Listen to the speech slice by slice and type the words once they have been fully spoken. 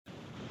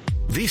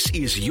This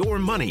is Your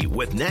Money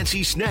with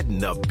Nancy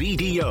Snedden of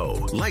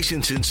BDO,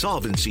 Licensed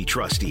Insolvency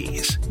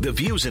Trustees. The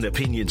views and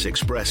opinions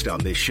expressed on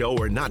this show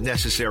are not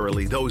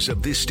necessarily those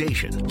of this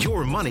station.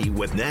 Your Money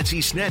with Nancy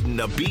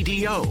Snedden of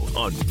BDO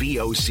on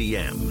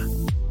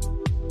VOCM.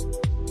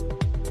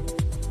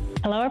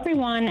 Hello,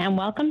 everyone, and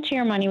welcome to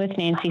Your Money with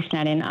Nancy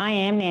Snedden. I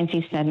am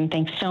Nancy Snedden.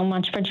 Thanks so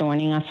much for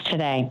joining us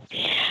today.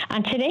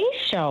 On today's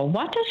show,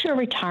 what does your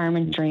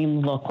retirement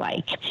dream look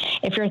like?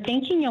 If you're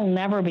thinking you'll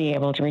never be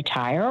able to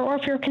retire, or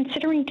if you're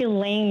considering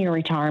delaying your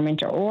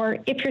retirement, or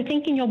if you're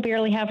thinking you'll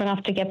barely have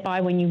enough to get by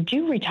when you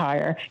do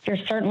retire, you're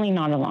certainly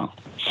not alone.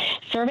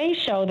 Surveys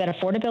show that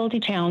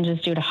affordability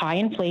challenges due to high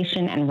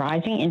inflation and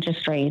rising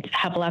interest rates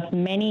have left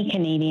many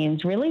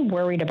Canadians really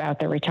worried about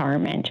their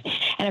retirement.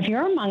 And if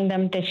you're among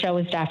them, this show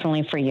is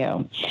definitely for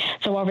you.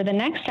 So over the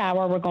next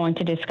hour, we're going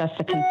to discuss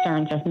the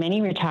concerns of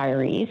many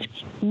retirees,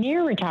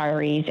 near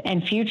retirees,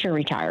 and future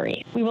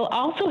retirees. We will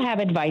also have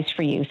advice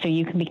for you so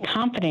you can be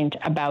confident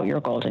about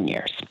your golden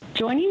years.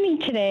 Joining me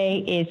today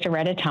is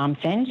Doretta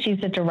Thompson. She's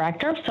the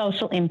Director of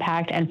Social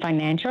Impact and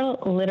Financial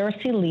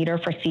Literacy Leader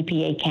for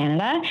CPA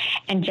Canada,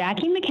 and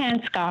Jackie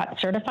McCann-Scott,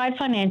 Certified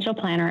Financial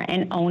Planner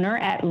and owner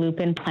at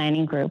Lupin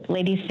Planning Group.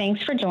 Ladies,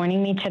 thanks for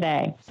joining me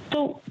today.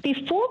 So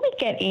before we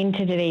get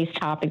into today's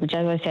topic, which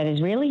as I said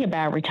is really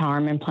about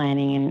retirement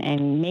planning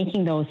and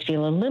making those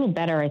feel a little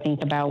better, I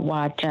think, about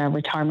what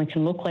retirement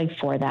can look like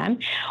for them,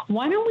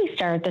 why don't we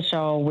start the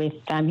show with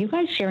you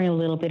guys sharing a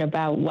little bit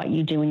about what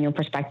you do in your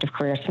prospective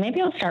career. So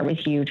maybe I'll start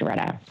with you,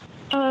 Doretta.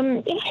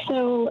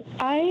 So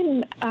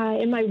I'm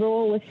in my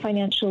role with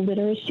financial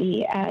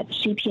literacy at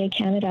CPA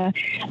Canada.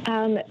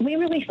 We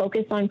really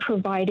focus on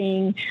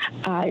providing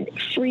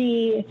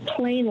free,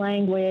 plain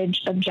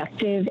language,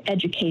 objective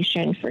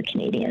education for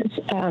Canadians.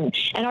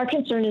 And our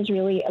concern is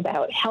really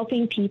about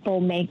helping people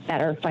make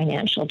better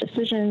financial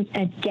decisions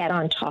and get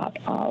on top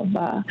of,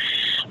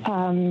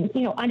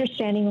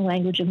 understanding the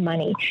language of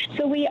money.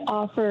 So we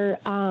offer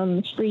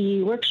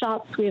free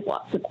workshops. We have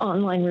lots of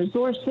online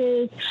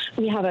resources.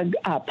 We have a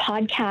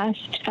podcast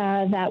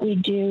that we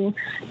do,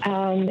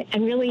 and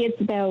really it's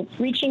about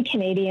reaching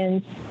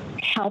Canadians,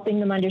 helping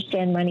them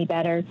understand money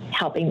better,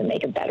 helping them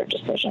make a better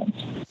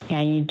decision.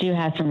 Yeah, you do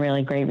have some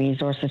really great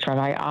resources.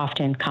 I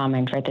often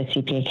comment at the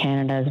CPA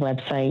Canada's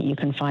website. You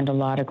can find a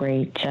lot of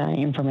great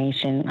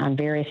information on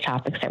various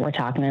topics that we're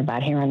talking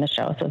about here on the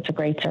show. So it's a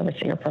great service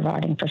that you're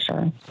providing for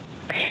sure.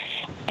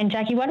 And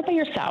Jackie, what about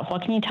yourself?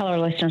 What can you tell our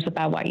listeners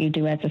about what you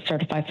do as a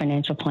certified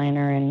financial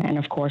planner and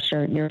of course,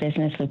 your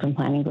business, Lupin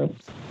Planning Group?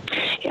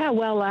 Yeah,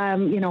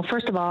 well,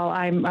 first of all,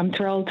 I'm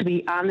thrilled to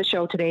be on the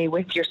show today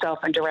with yourself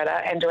and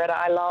Doretta. And Doretta,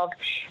 I love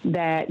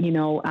that,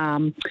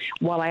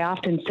 while I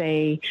often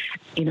say,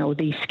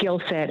 the skill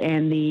set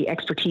and the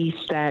expertise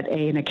that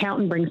an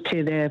accountant brings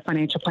to the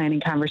financial planning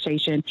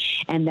conversation,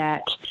 and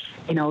that,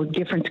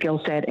 different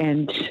skill set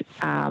and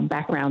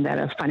background that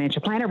a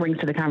financial planner brings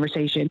to the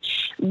conversation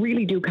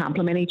really do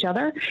complement each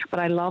other. But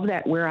I love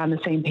that we're on the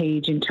same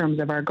page in terms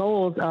of our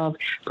goals of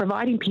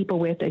providing people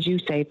with, as you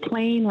say,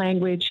 plain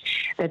language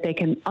that they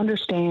can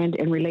understand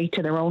and relate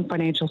to their own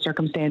financial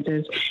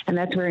circumstances. And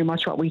that's very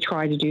much what we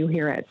try to do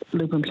here at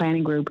Lupin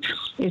Planning Group,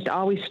 is to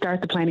always start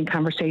the planning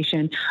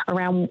conversation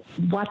around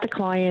what the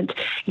client,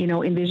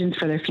 envisions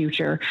for their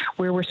future,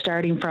 where we're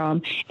starting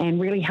from, and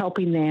really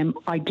helping them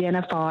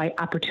identify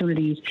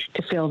opportunities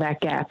to fill that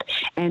gap.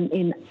 And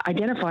in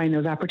identifying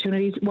those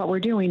opportunities, what we're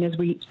doing is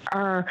we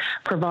are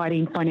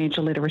providing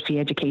financial literacy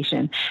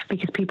education,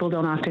 because people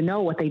don't often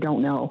know what they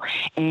don't know.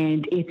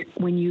 And it's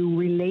when you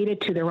relate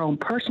it to their own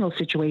personal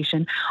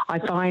situation, I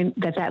find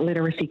that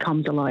literacy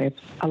comes alive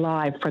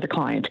for the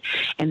client,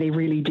 and they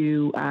really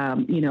do,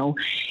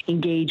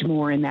 engage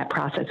more in that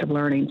process of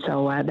learning.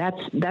 So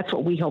that's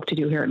what we hope to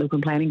do here at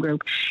Lupin Planning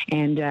Group,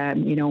 and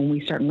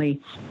we certainly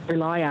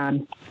rely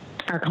on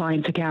our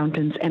clients'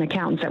 accountants and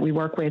accountants that we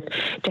work with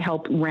to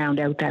help round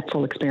out that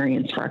full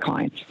experience for our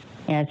clients.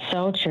 Yeah, it's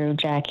so true,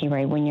 Jackie,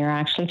 right? When you're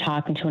actually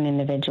talking to an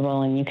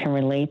individual and you can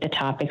relate the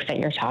topics that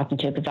you're talking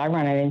to, because I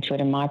run into it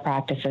in my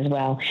practice as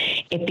well,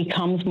 it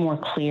becomes more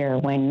clear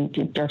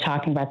when they're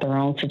talking about their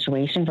own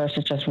situation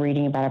versus just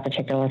reading about a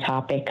particular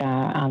topic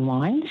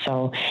online.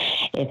 So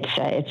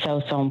it's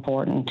so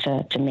important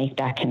to make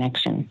that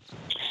connection.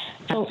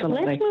 So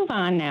Absolutely. Let's move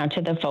on now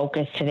to the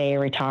focus today,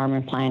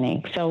 retirement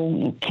planning.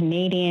 So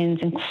Canadians,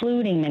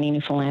 including many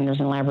Newfoundlanders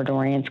and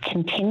Labradorians,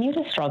 continue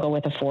to struggle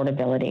with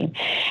affordability.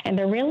 And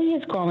there really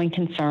is growing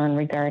concern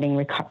regarding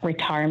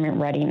retirement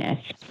readiness.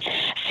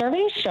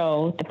 Surveys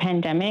show the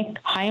pandemic,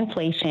 high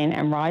inflation,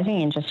 and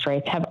rising interest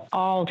rates have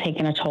all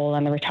taken a toll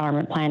on the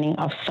retirement planning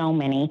of so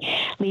many,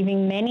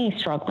 leaving many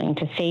struggling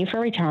to save for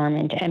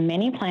retirement and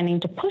many planning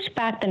to push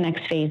back the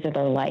next phase of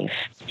their life.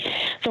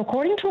 So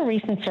according to a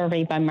recent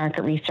survey by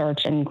market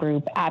research and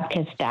group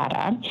Abacus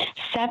Data,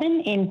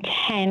 7 in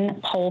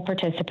 10 poll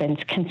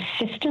participants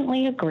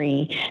consistently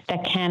agree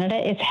that Canada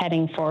is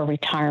heading for a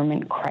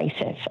retirement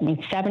crisis. I mean,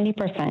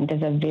 70%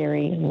 is a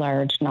very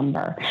large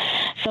number.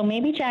 So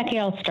maybe, Jackie,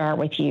 I'll start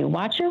with you.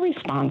 What's your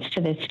response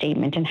to this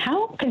statement, and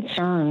how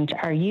concerned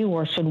are you,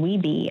 or should we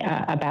be,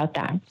 about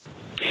that?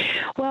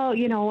 Well,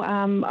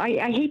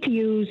 I hate to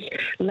use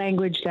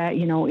language that,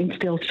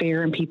 instills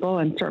fear in people,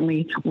 and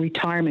certainly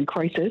retirement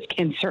crisis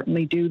can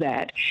certainly do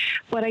that.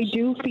 But I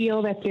do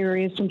feel that there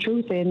is some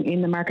truth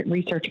in the market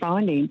research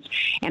findings.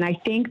 And I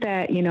think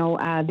that,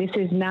 this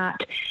is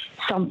not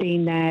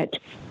something that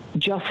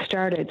just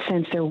started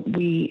since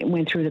we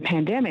went through the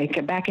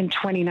pandemic. Back in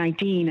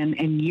 2019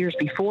 and years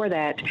before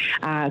that,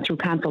 through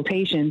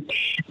consultations,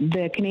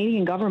 the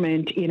Canadian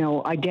government,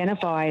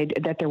 identified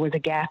that there was a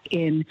gap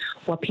in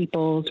what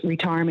people's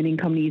retirement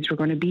income needs were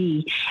going to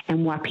be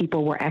and what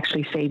people were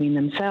actually saving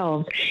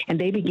themselves. And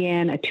they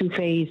began a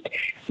two-phased,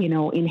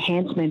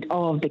 enhancement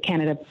of the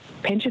Canada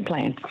Pension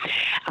Plan.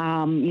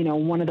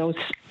 One of those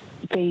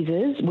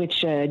phases,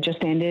 which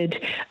just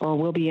ended or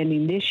will be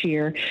ending this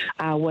year,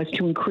 was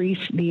to increase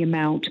the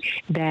amount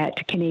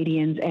that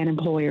Canadians and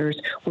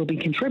employers will be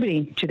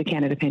contributing to the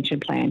Canada Pension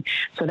Plan.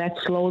 So that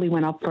slowly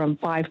went up from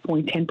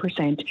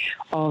 5.10%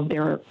 of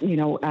their,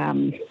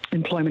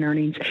 employment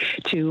earnings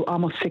to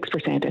almost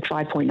 6% at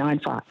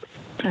 5.95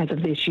 as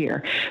of this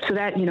year. So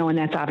that, and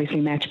that's obviously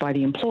matched by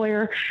the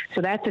employer.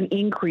 So that's an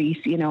increase,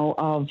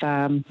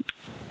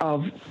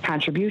 of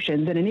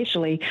contributions. And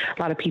initially, a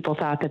lot of people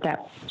thought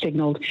that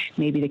signaled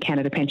maybe the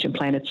Canada Pension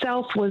Plan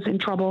itself was in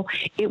trouble.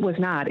 It was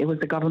not. It was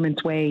the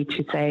government's way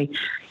to say,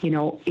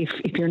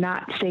 if you're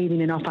not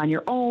saving enough on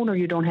your own, or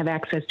you don't have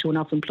access to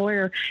enough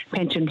employer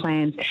pension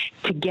plans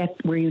to get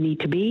where you need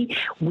to be,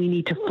 we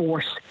need to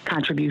force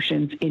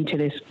contributions into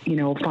this,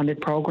 funded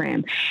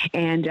program.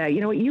 And,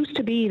 it used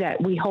to be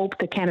that we hoped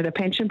the Canada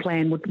Pension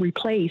Plan would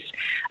replace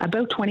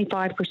about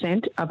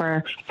 25% of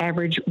our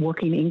average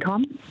working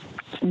income.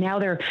 Now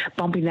they're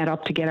bumping that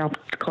up to get up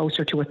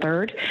closer to a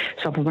third.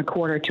 So from a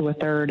quarter to a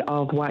third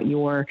of what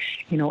your,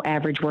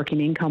 average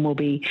working income will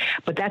be.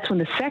 But that's when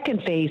the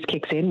second phase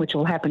kicks in, which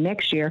will happen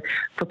next year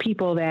for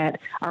people that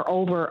are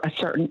over a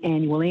certain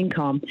annual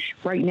income.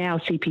 Right now,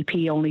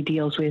 CPP only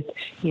deals with,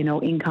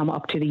 income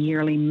up to the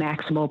yearly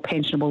maximal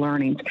pensionable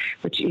earnings,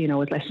 which, is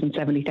less than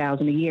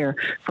 $70,000 a year.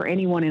 For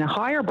anyone in a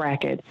higher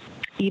bracket,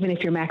 even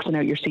if you're maxing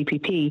out your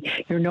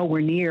CPP, you're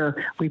nowhere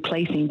near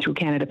replacing through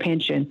Canada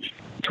Pension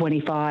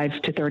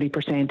 25 to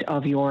 30%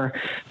 of your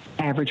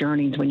average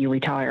earnings when you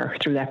retire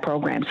through that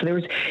program. So there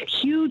was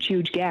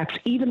huge gaps,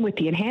 even with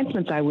the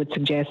enhancements. I would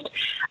suggest,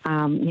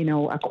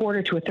 a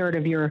quarter to a third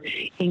of your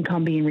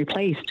income being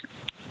replaced.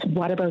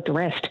 What about the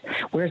rest?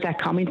 Where's that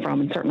coming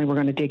from? And certainly we're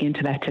going to dig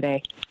into that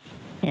today.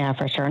 Yeah,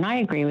 for sure. And I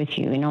agree with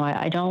you.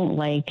 I don't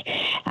like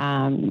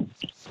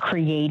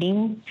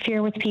creating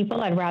fear with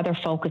people. I'd rather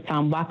focus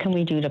on what can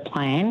we do to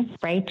plan,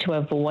 right, to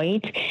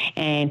avoid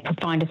and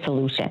find a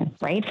solution,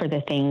 right, for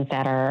the things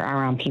that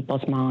are on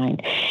people's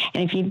mind.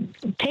 And if you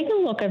take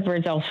a look at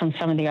results from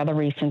some of the other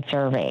recent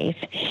surveys,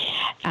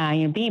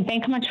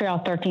 Bank of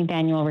Montreal 13th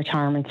Annual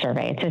Retirement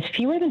Survey, it says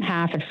fewer than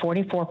half at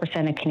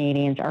 44% of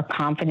Canadians are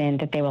confident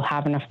that they will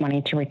have enough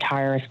money to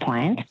retire as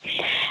planned.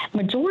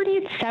 Majority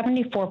at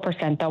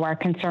 74%, though, are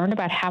concerned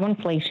about how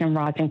inflation and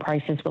rising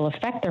prices will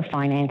affect their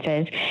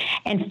finances,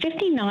 and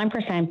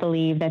 59%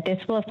 believe that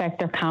this will affect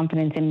their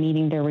confidence in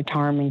meeting their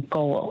retirement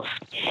goals.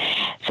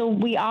 So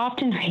we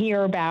often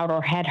hear about,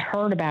 or had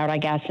heard about, I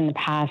guess, in the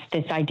past,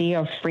 this idea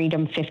of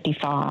Freedom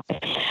 55.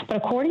 But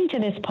according to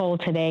this poll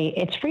today,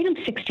 it's Freedom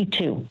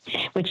 62,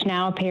 which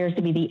now appears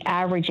to be the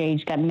average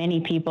age that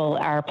many people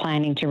are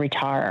planning to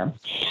retire.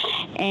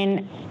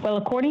 And, well,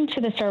 according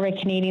to the survey,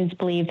 Canadians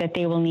believe that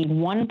they will need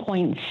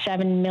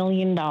 $1.7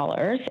 million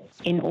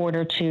in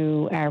order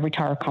to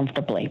retire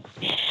comfortably.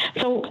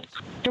 So,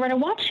 Doretta,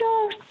 what's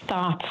your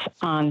thoughts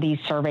on these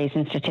surveys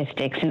and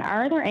statistics, and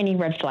are there any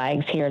red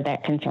flags here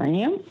that concern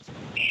you?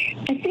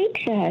 I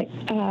think that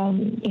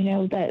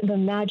the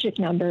magic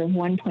number of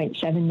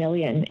 1.7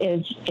 million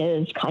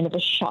is kind of a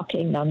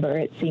shocking number.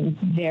 It seems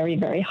very,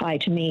 very high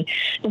to me.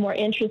 The more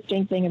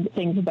interesting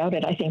things about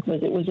it, I think,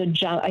 was it was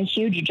a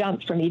huge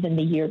jump from even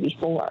the year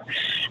before,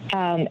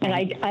 and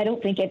I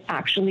don't think it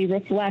actually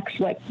reflects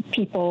what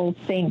people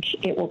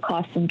think it will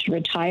cost them to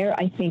retire.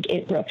 I think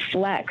it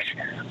reflects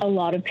a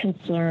lot of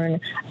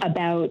concern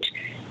about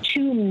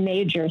two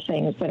major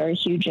things that are a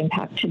huge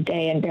impact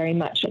today and very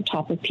much at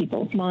top of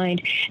people's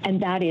mind,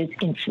 and that is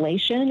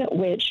inflation,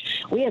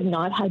 which we have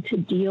not had to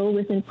deal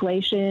with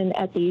inflation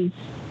at these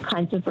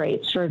kinds of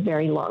rates for a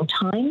very long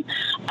time,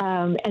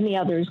 and the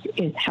others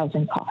is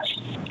housing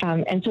costs.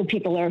 And so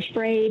people are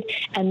afraid,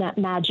 and that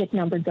magic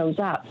number goes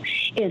up.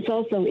 It's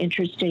also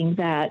interesting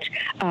that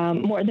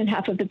more than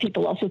half of the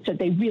people also said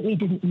they really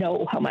didn't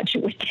know how much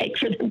it would take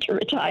for them to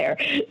retire.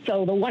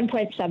 So the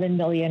 1.7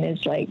 million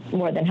is like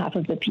more than half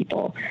of the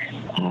people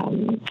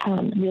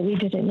really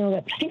didn't know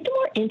that. I think the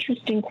more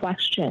interesting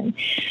question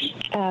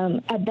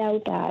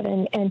about that,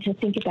 and to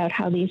think about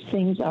how these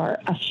things are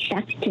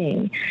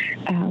affecting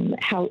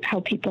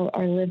how people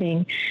are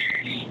living,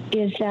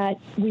 is that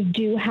we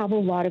do have a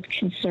lot of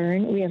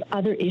concern. We have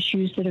other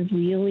issues that have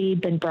really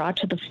been brought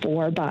to the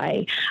fore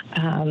by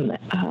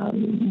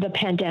the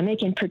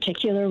pandemic in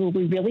particular, where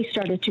we really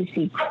started to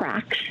see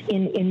cracks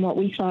in what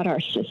we thought our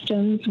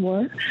systems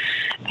were.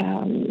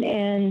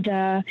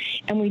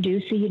 And we do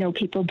see,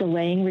 people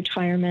delaying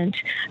retirement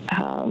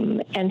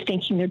and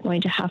thinking they're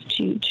going to have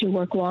to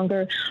work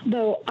longer.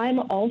 Though I'm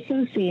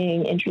also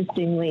seeing,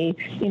 interestingly,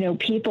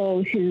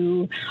 people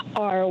who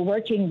are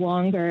working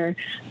longer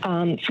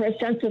for a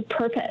sense of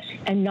purpose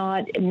and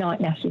not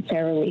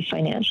necessarily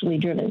financially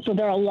driven. So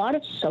there are a lot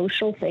of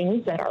social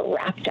things that are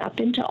wrapped up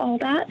into all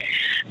that.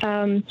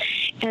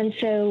 And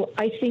so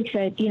I think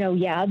that,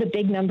 the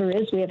big number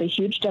is we have a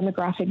huge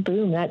demographic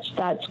boom. That's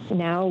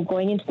now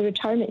going into the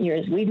retirement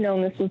years. We've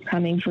known this was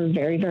coming for a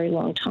very, very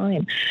long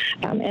time.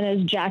 And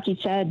as Jackie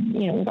said,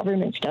 the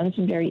government's done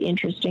some very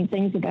interesting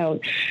things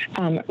about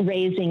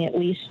raising at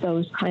least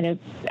those kind of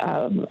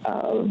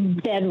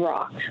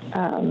bedrock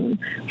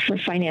for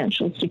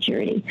financial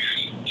security.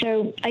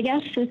 So I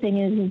guess the thing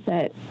is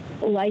that,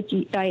 like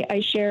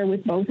I share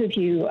with both of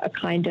you, a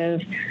kind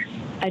of,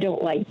 I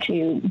don't like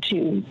to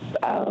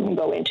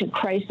go into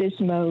crisis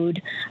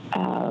mode,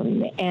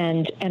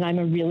 and I'm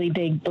a really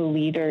big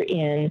believer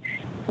in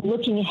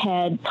looking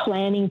ahead,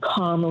 planning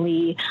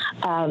calmly,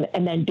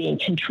 and then being in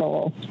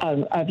control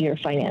of your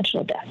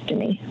financial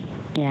destiny.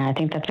 Yeah, I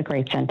think that's a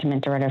great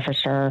sentiment, Doretta, for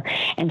sure.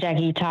 And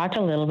Jackie, you talked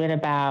a little bit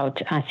about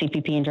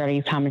CPP, and Doretta,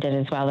 you commented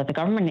as well that the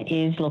government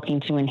is looking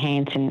to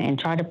enhance and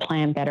try to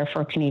plan better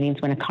for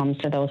Canadians when it comes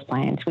to those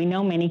plans. We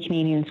know many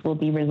Canadians will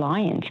be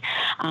reliant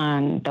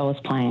on those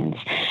plans.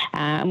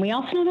 And we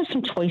also know there's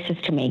some choices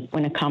to make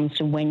when it comes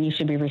to when you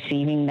should be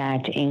receiving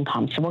that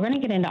income. So we're going to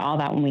get into all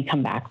that when we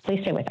come back.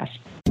 Please stay with us.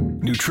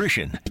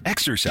 Nutrition,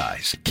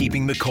 exercise,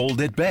 keeping the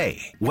cold at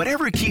bay.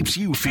 Whatever keeps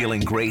you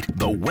feeling great,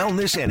 the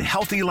Wellness and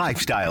Healthy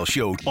Lifestyle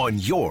Show on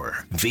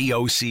your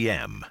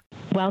VOCM.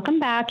 Welcome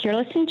back. You're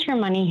listening to Your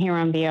Money here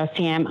on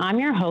VOCM. I'm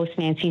your host,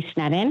 Nancy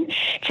Sneddon.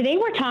 Today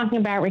we're talking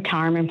about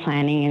retirement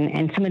planning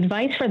and some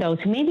advice for those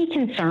who may be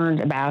concerned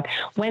about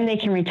when they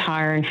can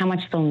retire and how much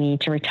they'll need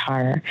to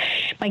retire.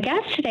 My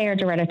guests today are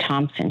Doretta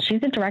Thompson.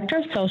 She's the Director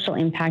of Social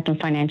Impact and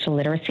Financial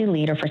Literacy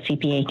Leader for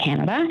CPA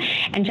Canada,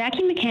 and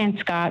Jackie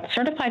McCann-Scott,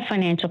 Certified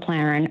Financial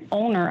Planner and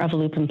owner of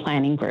Lupin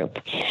Planning Group.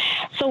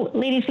 So,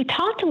 ladies, we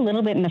talked a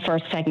little bit in the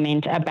first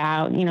segment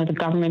about, the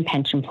government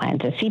pension plans,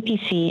 the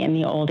CPC and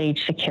the old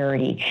age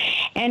security.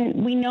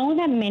 And we know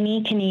that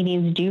many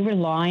Canadians do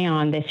rely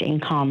on this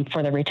income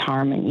for the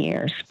retirement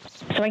years.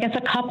 So I guess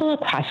a couple of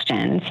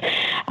questions.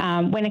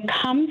 When it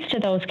comes to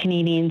those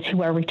Canadians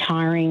who are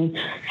retiring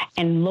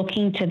and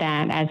looking to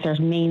that as their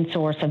main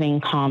source of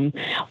income,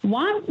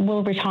 what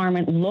will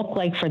retirement look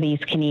like for these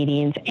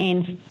Canadians?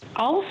 And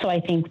also,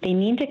 I think they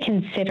need to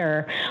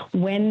consider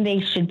when they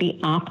should be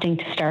opting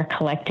to start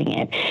collecting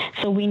it.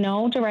 So we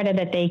know, Doretta,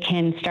 that they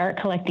can start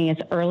collecting as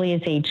early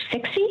as age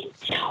 60,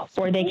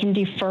 or they can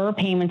defer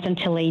payments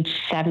until age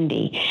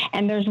 70.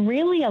 And there's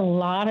really a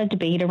lot of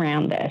debate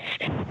around this.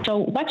 So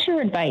what's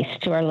your advice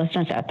to our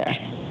listeners out there?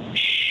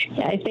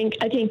 Yeah, I think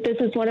this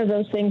is one of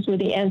those things where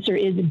the answer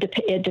is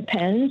it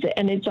depends,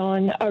 and it's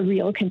on a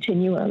real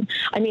continuum.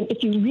 I mean,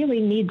 if you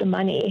really need the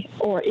money,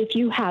 or if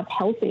you have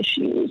health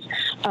issues,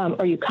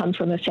 or you come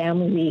from a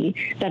family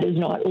that is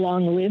not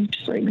long-lived,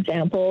 for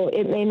example,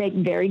 it may make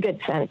very good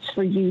sense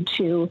for you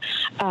to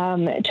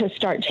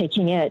start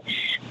taking it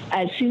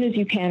as soon as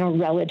you can or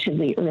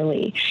relatively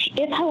early.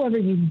 If, however,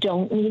 you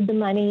don't need the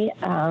money,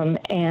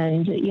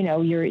 and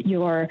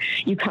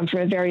you come from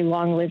a very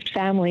long-lived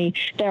family,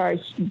 there are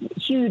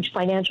huge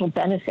financial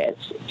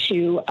benefits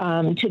to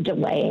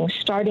delaying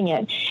starting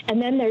it.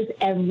 And then there's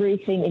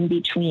everything in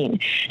between.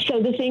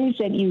 So the things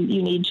that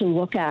you need to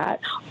look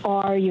at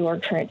are your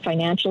current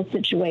financial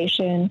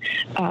situation,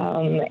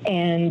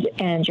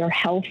 and your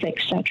health,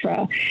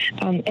 etc.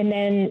 And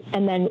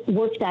then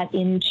work that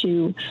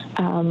into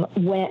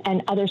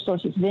and other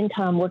sources of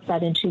income, work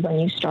that into when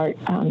you start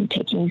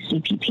taking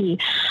CPP.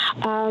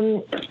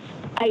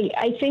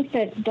 I think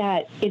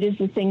that it is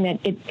the thing that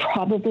it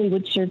probably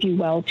would serve you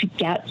well to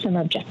get some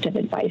objective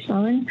advice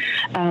on,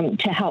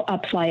 to help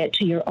apply it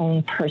to your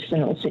own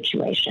personal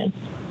situation.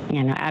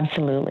 Yeah, no,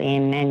 absolutely.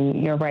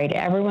 And you're right.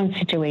 Everyone's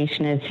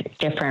situation is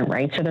different,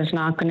 right? So there's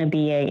not going to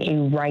be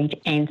a right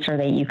answer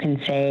that you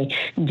can say,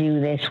 do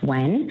this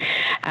when,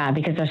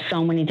 because there's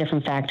so many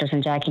different factors.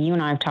 And Jackie, you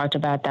and I have talked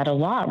about that a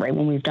lot, right,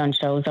 when we've done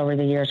shows over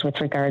the years with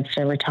regards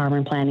to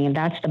retirement planning. And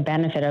that's the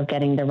benefit of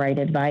getting the right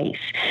advice.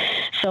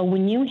 So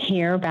when you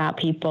hear hear about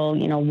people,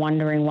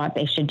 wondering what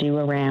they should do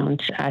around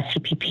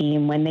CPP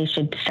and when they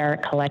should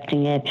start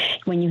collecting it.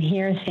 When you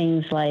hear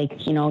things like,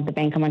 the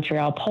Bank of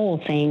Montreal poll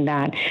saying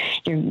that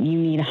you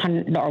need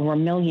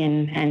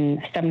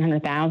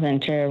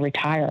 $1,700,000 to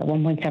retire,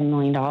 $1.7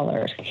 million.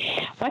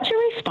 What's your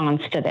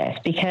response to this?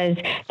 Because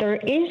there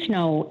is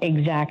no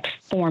exact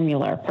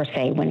formula per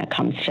se when it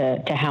comes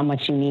to how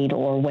much you need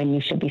or when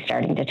you should be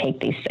starting to take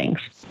these things.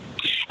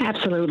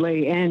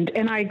 Absolutely. And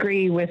I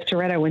agree with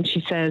Doretta when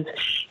she says,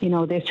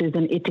 this is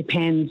an it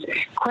depends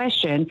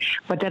question,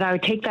 but that I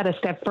would take that a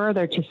step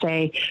further to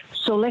say,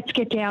 so let's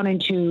get down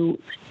into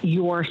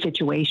your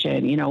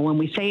situation. When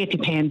we say it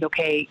depends,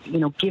 okay,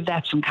 give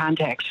that some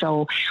context.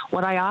 So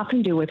what I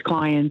often do with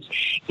clients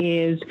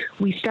is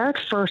we start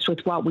first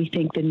with what we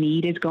think the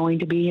need is going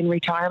to be in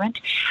retirement.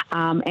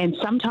 And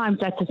sometimes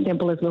that's as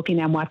simple as looking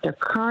at what their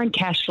current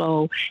cash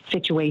flow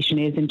situation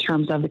is in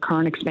terms of the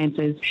current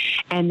expenses,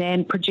 and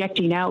then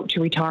projecting out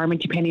to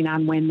retirement, depending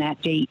on when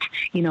that date,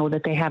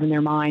 that they have in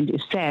their mind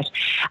is set.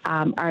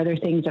 Are there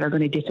things that are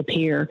going to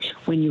disappear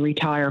when you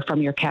retire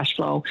from your cash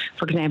flow?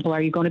 For example,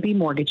 are you going to be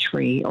mortgage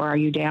free, or are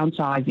you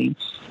downsizing?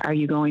 Are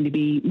you going to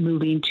be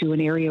moving to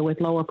an area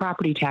with lower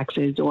property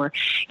taxes, or,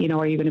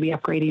 are you going to be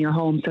upgrading your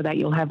home so that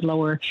you'll have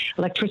lower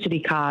electricity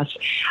costs?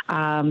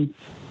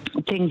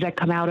 Things that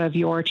come out of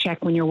your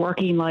check when you're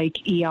working, like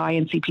EI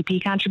and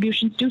CPP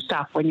contributions, do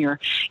stop when you're,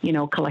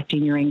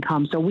 collecting your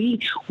income. So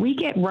we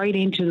get right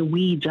into the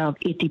weeds of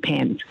it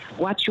depends.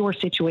 What's your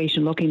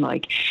situation looking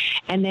like?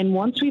 And then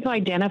once we've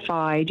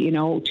identified,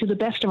 to the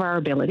best of our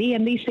ability,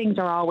 and these things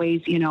are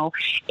always,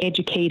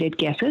 educated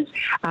guesses.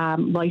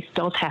 Life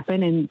does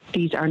happen, and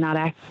these are not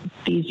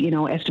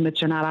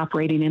estimates are not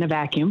operating in a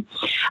vacuum.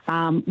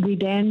 We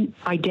then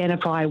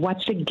identify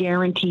what's the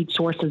guaranteed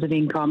sources of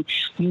income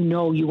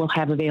you will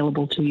have available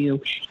to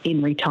you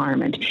in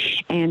retirement.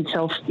 And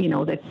so,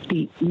 that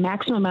the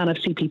maximum amount of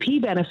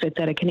CPP benefit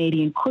that a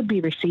Canadian could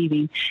be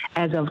receiving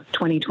as of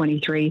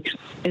 2023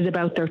 is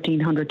about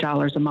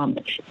 $1,300 a month.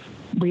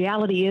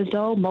 Reality is,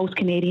 though, most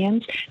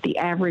Canadians, the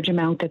average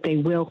amount that they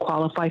will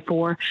qualify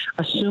for,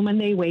 assuming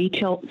they wait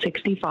till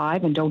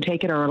 65 and don't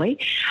take it early,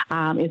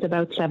 is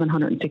about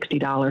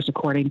 $760,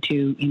 according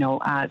to,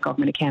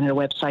 Government of Canada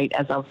website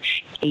as of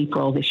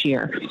April this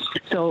year.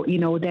 So,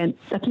 then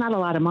that's not a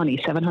lot of money,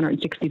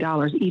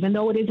 $760, even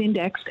though it is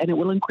indexed and it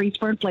will increase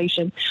for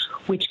inflation,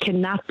 which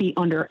cannot be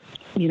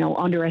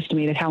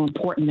underestimated how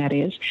important that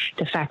is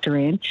to factor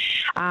in.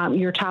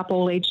 Your top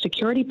old age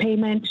security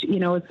payment,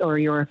 or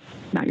your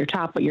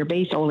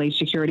base old age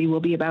security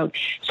will be about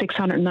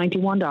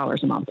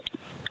 $691 a month.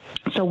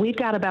 So we've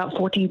got about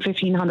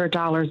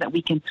 $1,500 that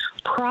we can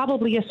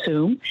probably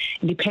assume,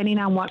 depending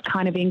on what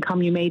kind of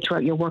income you made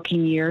throughout your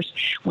working years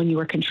when you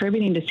were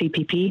contributing to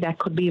CPP, that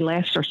could be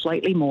less or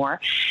slightly more.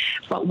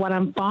 But what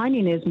I'm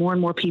finding is more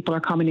and more people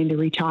are coming into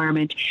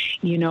retirement,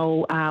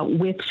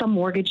 with some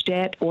mortgage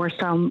debt or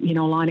some,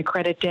 line of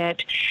credit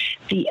debt.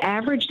 The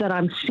average that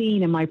I'm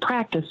seeing in my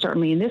practice,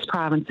 certainly in this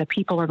province, that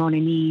people are going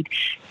to need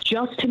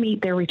just to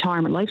meet their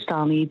retirement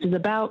lifestyle needs is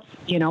about,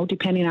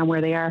 depending on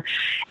where they are,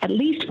 at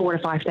least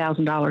 $4,000 to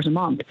 $5,000 a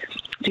month.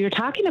 So you're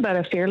talking about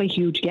a fairly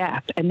huge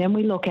gap. And then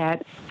we look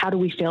at how do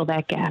we fill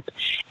that gap?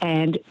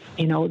 And,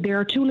 there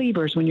are two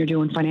levers when you're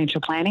doing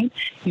financial planning.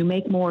 You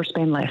make more,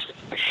 spend less.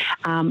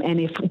 And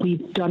if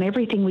we've done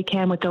everything we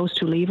can with those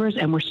two levers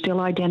and we're still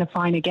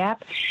identifying a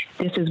gap,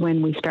 this is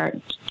when we start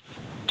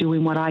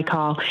doing what I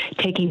call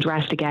taking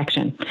drastic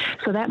action.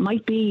 So that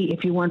might be,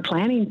 if you weren't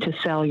planning to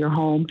sell your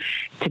home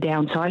to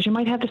downsize, you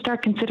might have to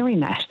start considering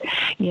that,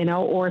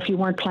 or if you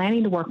weren't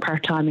planning to work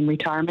part-time in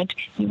retirement,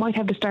 you might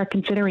have to start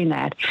considering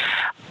that.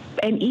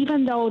 And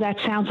even though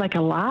that sounds like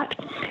a lot,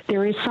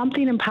 there is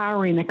something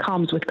empowering that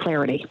comes with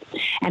clarity.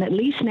 And at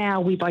least now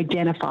we've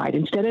identified,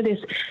 instead of this,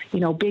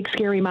 big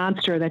scary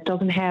monster that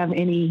doesn't have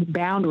any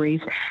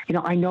boundaries,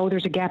 I know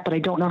there's a gap, but I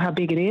don't know how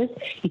big it is.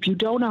 If you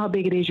don't know how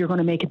big it is, you're going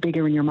to make it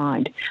bigger in your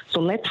mind.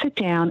 So let's sit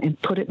down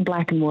and put it in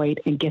black and white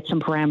and get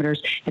some parameters,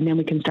 and then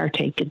we can start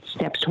taking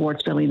steps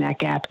towards filling that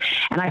gap.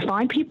 And I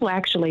find people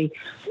actually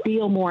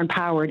feel more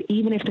empowered,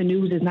 even if the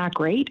news is not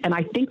great. And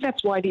I think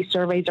that's why these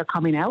surveys are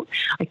coming out.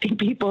 I think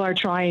people are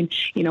trying,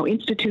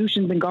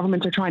 institutions and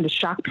governments are trying to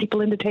shock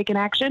people into taking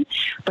action.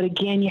 But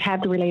again, you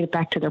have to relate it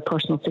back to their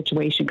personal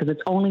situation, because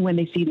it's only when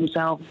they see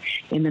themselves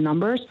in the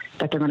numbers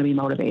that they're going to be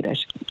motivated.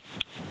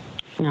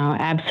 No,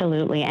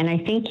 absolutely. And I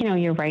think,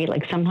 you're right.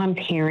 Like sometimes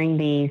hearing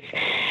these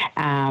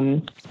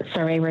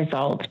survey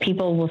results,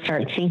 people will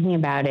start thinking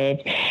about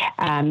it.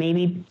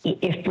 Maybe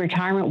if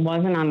retirement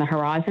wasn't on the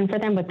horizon for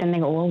them, but then they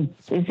go, well,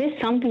 is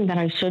this something that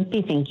I should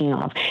be thinking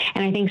of?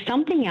 And I think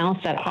something else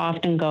that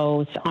often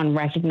goes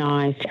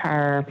unrecognized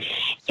are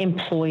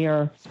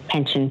employer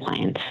pension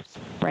plans,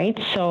 right?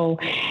 So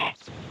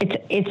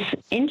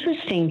It's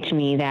interesting to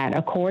me that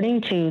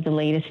according to the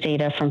latest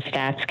data from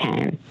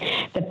StatsCan,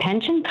 the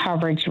pension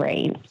coverage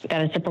rate,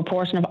 that is the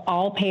proportion of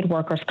all paid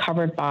workers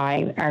covered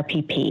by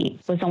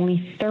RPP, was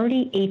only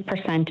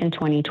 38% in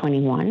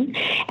 2021,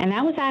 and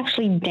that was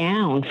actually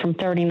down from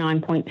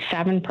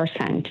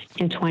 39.7%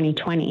 in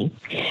 2020.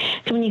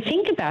 So when you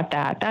think about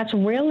that, that's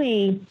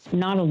really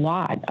not a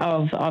lot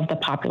of the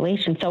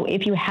population. So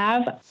if you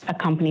have a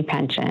company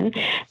pension,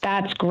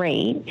 that's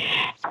great,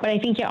 but I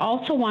think you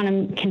also want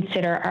to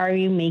consider, are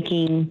you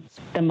making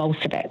the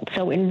most of it?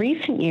 So in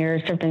recent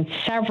years, there have been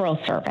several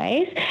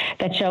surveys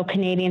that show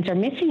Canadians are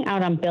missing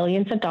out on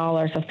billions of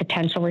dollars of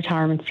potential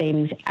retirement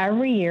savings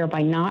every year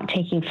by not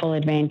taking full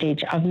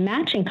advantage of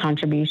matching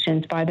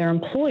contributions by their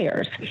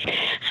employers.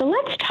 So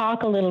let's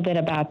talk a little bit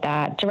about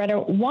that.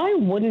 Doretta, why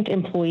wouldn't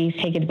employees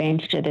take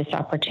advantage of this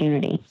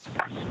opportunity?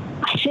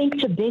 I think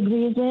the big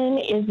reason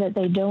is that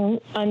they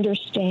don't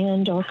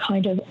understand or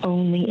kind of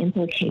own the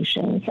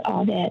implications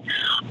of it.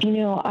 You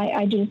know,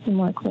 I do some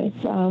work with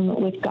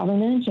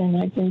government, and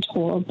I've been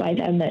told by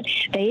them that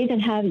they even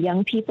have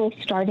young people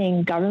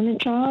starting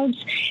government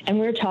jobs, and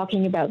we're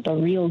talking about the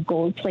real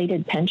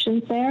gold-plated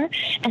pensions there,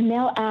 and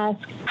they'll ask,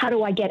 how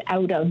do I get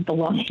out of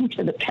belonging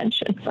to the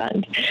pension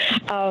fund,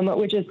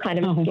 which is kind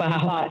of a scary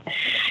thought.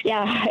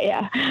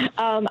 Yeah.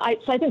 So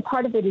I think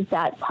part of it is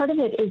that. Part of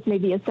it is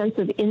maybe a sense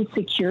of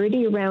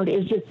insecurity around,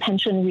 is this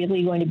pension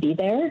really going to be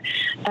there?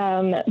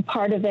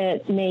 Part of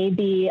it may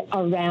be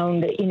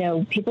around, you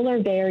know, people are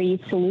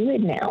very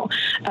fluid now.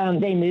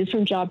 They move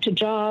from job to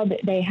job.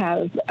 They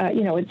have,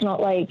 it's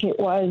not like it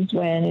was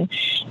when,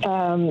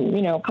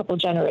 a couple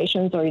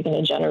generations or even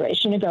a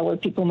generation ago, where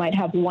people might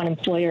have one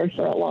employer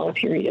for a long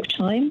period of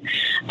time,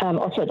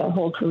 or for their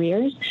whole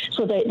careers.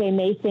 So they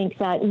may think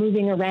that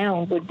moving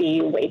around would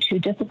be way too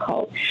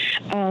difficult.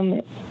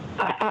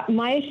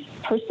 My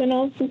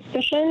personal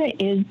suspicion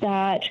is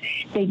that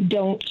they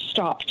don't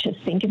stop to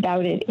think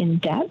about it in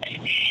depth,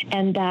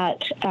 and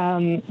that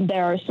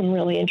there are some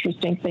really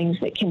interesting things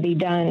that can be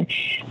done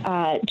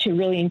to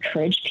really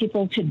encourage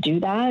people to do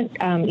that,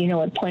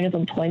 at point of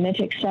employment,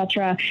 et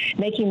cetera,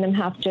 making them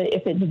have to,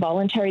 if it's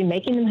voluntary,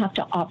 making them have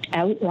to opt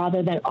out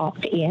rather than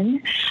opt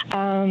in.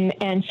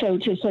 And so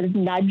to sort of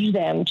nudge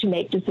them to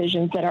make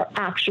decisions that are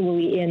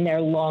actually in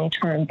their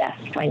long-term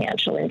best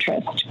financial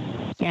interest.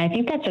 Yeah, I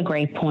think that's a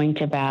great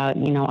point about,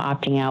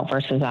 opting out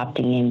versus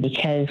opting in,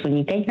 because when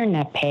you get your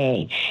net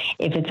pay,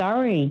 if it's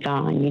already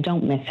gone, you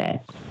don't miss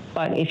it.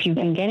 But if you've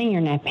been getting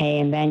your net pay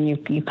and then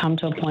you come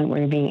to a point where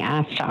you're being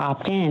asked to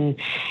opt in,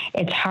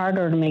 it's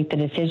harder to make the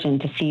decision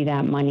to see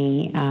that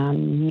money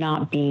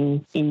not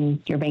being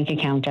in your bank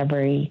account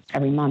every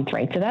month,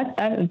 right? So that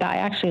I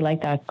actually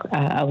like that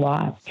a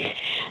lot.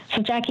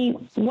 So Jackie,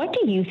 what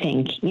do you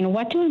think?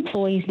 What do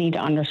employees need to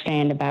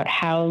understand about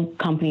how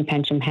company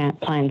pension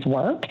plans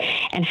work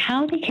and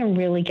how they can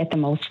really get the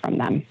most from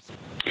them?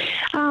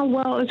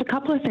 Well, there's a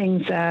couple of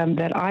things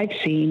that I've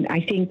seen. I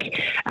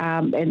think,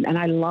 and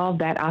I love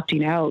that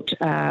opting out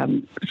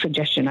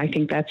suggestion. I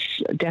think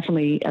that's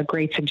definitely a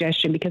great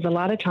suggestion, because a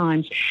lot of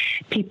times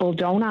people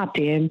don't opt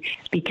in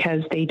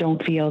because they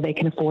don't feel they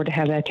can afford to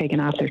have that taken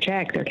off their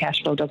check. Their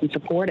cash flow doesn't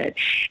support it.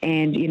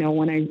 And,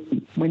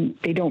 when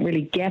they don't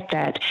really get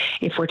that,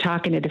 if we're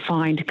talking a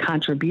defined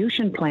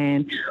contribution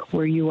plan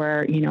where you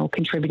are,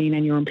 contributing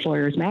and your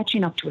employer is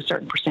matching up to a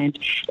certain percent,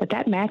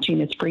 that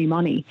matching is free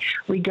money,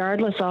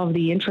 regardless of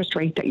the interest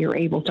rate that you're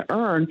able to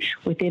earn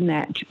within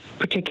that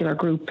particular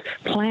group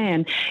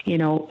plan.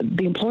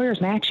 The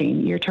employer's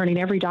matching. You're turning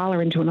every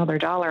dollar into another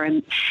dollar,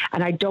 and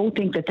I don't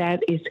think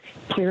that is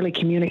clearly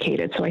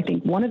communicated. So I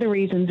think one of the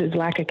reasons is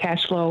lack of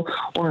cash flow,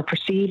 or a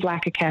perceived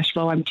lack of cash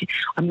flow. I'm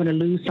going to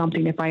lose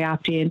something if I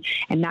opt in,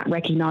 and not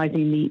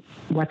recognizing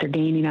what they're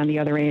gaining on the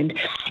other end.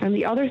 And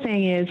the other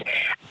thing is,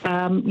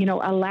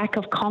 a lack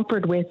of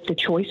comfort with the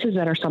choices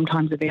that are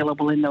sometimes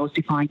available in those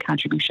defined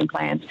contribution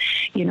plans.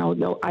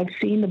 Though I've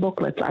seen the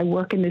booklets, I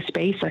work in this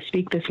space, I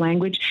speak this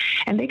language,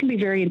 and they can be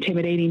very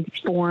intimidating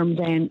forms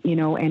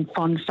and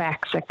fun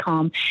facts that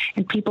come,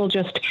 and people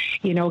just,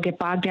 get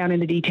bogged down in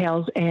the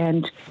details,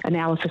 and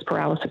analysis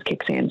paralysis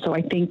kicks in. So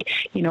I think,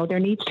 there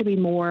needs to be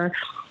more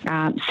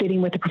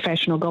sitting with a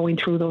professional, going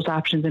through those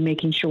options and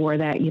making sure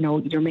that,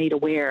 you're made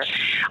aware.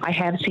 I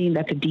have seen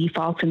that the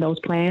defaults in those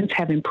plans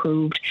have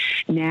improved.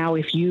 Now,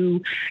 if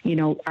you,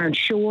 aren't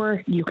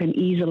sure, you can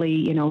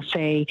easily,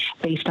 say,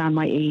 based on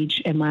my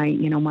age and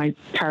my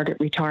target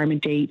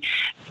retirement date,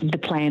 the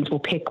plans will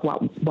pick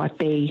what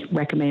they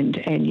recommend.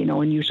 And,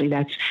 and usually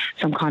that's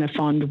some kind of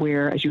fund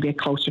where, as you get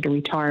closer to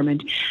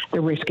retirement, the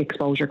risk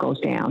exposure goes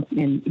down.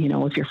 And,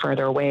 if you're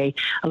further away,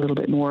 a little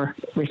bit more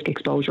risk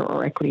exposure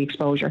or equity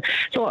exposure.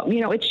 So,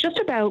 it's just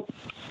about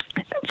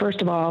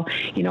first of all,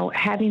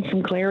 having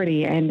some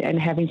clarity and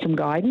having some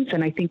guidance.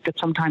 And I think that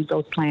sometimes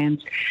those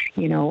plans,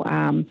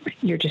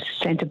 you're just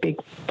sent a big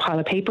pile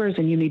of papers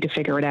and you need to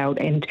figure it out.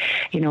 And,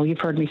 you've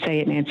heard me say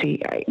it,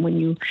 Nancy, when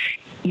you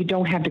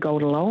don't have to go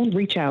it alone,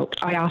 reach out.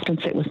 I often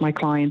sit with my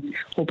clients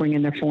who'll bring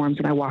in their forms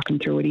and I walk them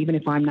through it, even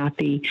if I'm not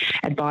the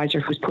advisor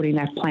who's putting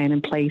that plan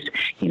in place,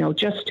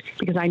 just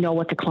because I know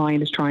what the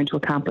client is trying to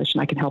accomplish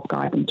and I can help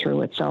guide them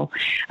through it. So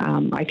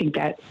I think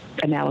that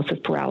analysis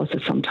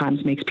paralysis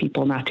sometimes makes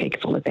people not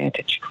take full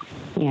advantage.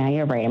 Yeah,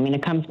 you're right. I mean,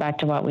 it comes back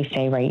to what we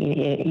say,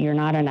 right? You're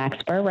not an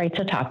expert, right?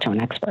 So talk to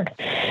an expert,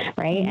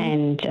 right?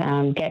 Mm-hmm.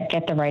 And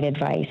get the right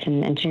advice.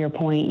 And to your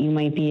point, you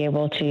might be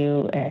able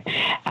to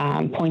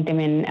point them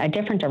in a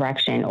different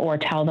direction, or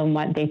tell them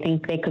what they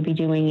think they could be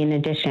doing in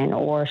addition,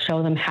 or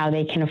show them how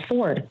they can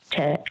afford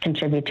to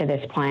contribute to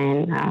this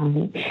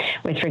plan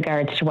with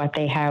regards to what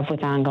they have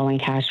with ongoing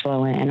cash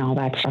flow and all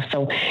that stuff.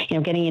 So,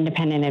 getting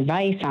independent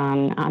advice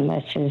on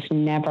this is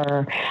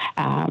never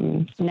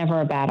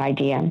a bad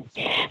idea.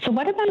 So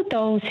what about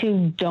those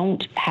who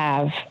don't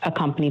have a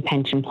company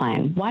pension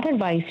plan? What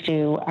advice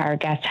do our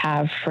guests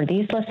have for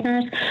these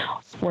listeners?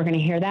 We're going to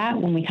hear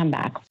that when we come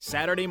back.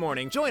 Saturday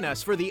morning, join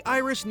us for the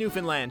Irish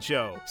Newfoundland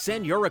Show.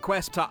 Send your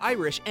request to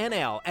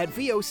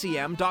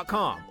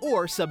irishnl@vocm.com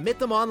or submit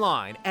them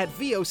online at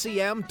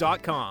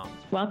vocm.com.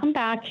 Welcome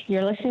back.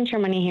 You're listening to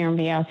Your Money here on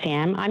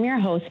VOCM. I'm your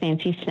host,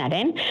 Nancy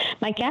Snedden.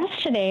 My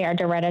guests today are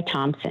Doretta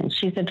Thompson.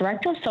 She's the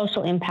Director of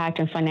Social Impact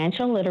and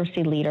Financial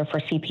Literacy Leader for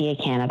CPA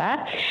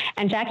Canada,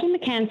 and Jackie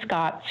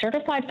McCann-Scott,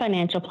 Certified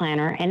Financial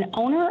Planner and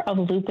owner of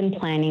Lupin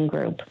Planning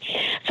Group.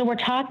 So we're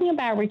talking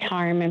about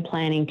retirement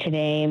planning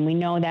today, and we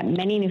know that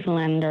many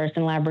Newfoundlanders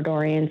and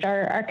Labradorians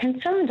are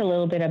concerned a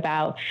little bit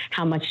about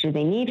how much do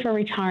they need for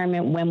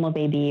retirement, when will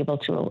they be able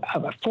to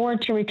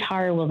afford to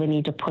retire, will they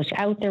need to push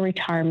out their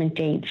retirement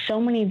date,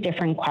 so many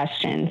different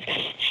questions.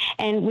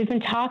 And we've been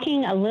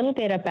talking a little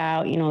bit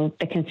about,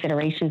 the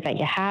considerations that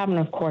you have, and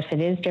of course it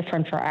is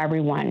different for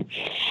everyone.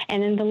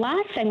 And in the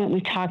last segment,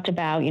 we talked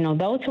about,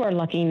 those who are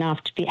lucky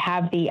enough to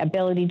have the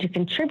ability to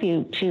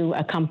contribute to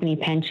a company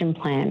pension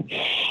plan.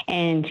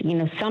 And,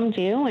 some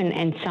do,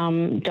 and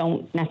some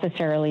don't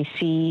necessarily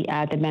see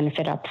the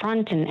benefit up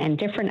front, and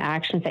different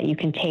actions that you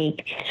can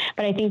take.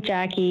 But I think,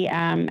 Jackie,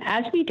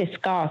 as we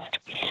discussed,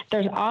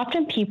 there's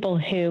often people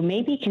who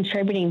may be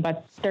contributing,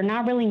 but they're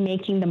not really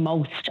making the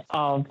most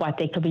of what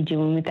they could be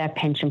doing with that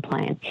pension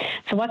plan.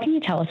 So what can you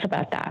tell us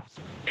about that?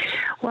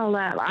 Well,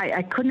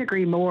 I couldn't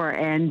agree more.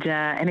 And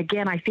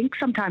again, I think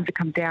sometimes it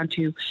comes down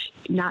to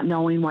not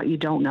knowing what you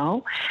don't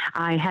know.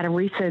 I had a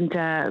recent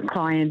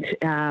client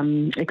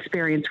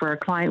experience where a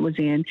client was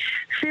in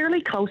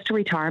fairly close to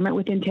retirement,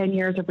 within 10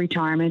 years of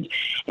retirement,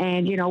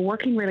 and,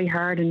 working really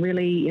hard and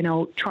really,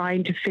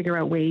 trying to figure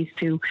out ways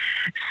to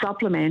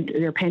supplement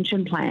their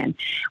pension plan.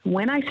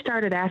 When I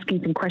started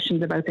asking some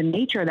questions about the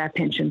nature of that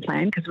pension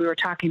plan, because we were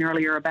talking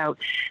earlier about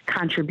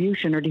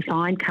contribution or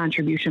defined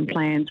contribution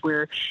plans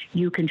where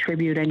you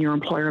contribute and your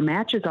employer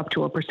matches up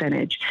to a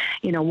percentage,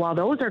 while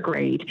those are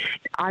great,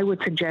 I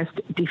would suggest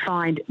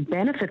defined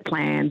benefit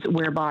plans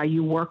whereby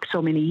you work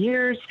so many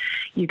years,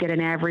 you get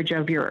an average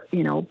of your,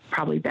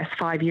 probably best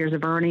 5 years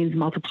of earnings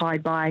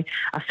multiplied by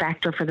a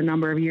factor for the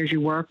number of years you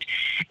worked.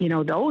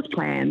 Those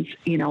plans,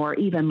 are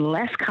even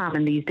less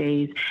common these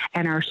days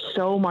and are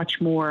so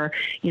much more,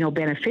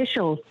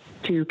 beneficial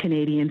to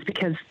Canadians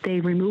because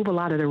they remove a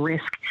lot of the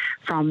risk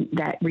from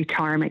that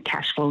retirement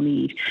cash flow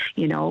need.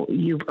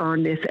 You've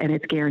earned this and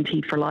it's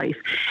guaranteed for life.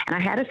 And I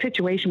had a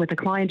situation with a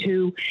client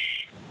who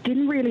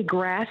didn't really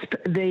grasp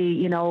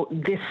the,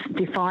 this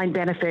defined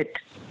benefit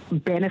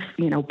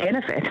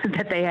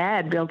that they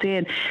had built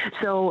in.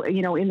 So,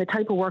 in the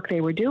type of work they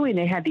were doing,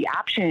 they had the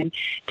option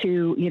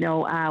to,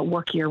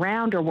 work year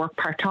round or work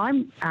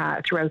part-time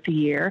throughout the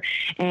year.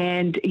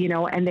 And,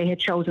 and they had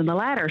chosen the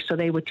latter. So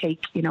they would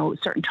take,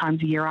 certain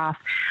times a year off,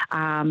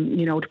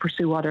 to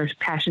pursue other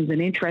passions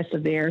and interests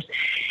of theirs.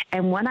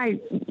 And when I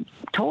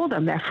told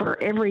them that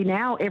for every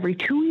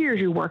 2 years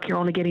you work, you're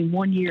only getting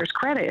 1 year's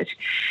credit,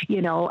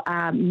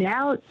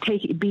 now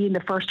being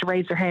the first to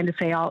raise their hand to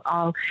say,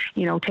 I'll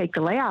take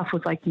the layoff,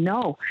 was like,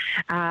 no,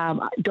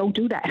 don't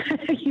do that.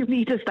 You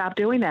need to stop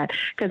doing that,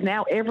 because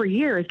now every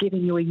year is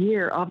giving you a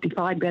year of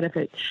defined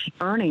benefit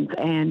earnings.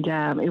 And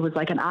it was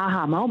like an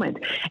aha moment.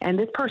 And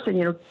this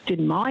person,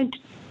 didn't mind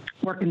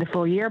working the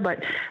full year,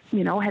 but,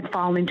 had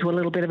fallen into a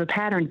little bit of a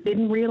pattern,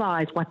 didn't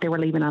realize what they were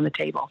leaving on the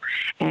table.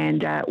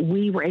 And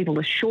we were able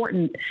to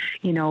shorten,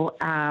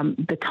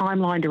 the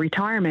timeline to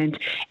retirement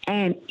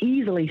and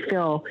easily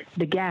fill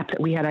the gap that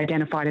we had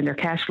identified in their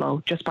cash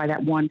flow just by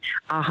that one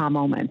aha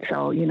moment.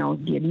 So,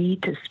 you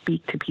need to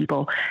speak to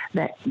people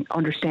that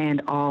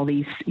understand all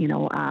these,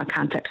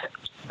 concepts.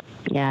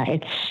 Yeah,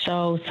 it's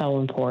so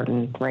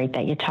important, right,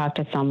 that you talk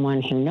to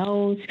someone who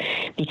knows,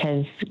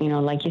 because,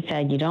 like you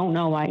said, you don't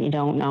know what you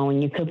don't know,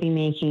 and you could be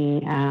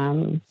making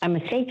a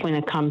mistake when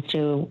it comes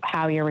to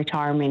how your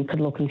retirement could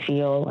look and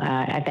feel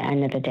at the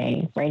end of the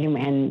day, right?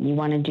 And you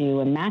want to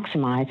do and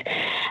maximize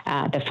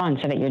the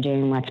funds so that you're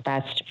doing what's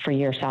best for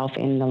yourself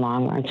in the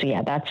long run. So,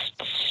 yeah, that's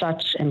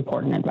such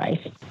important advice.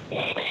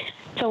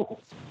 So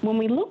when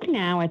we look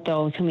now at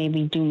those who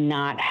maybe do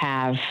not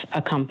have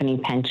a company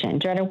pension,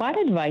 Doretta, what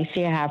advice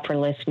do you have for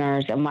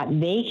listeners and what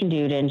they can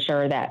do to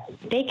ensure that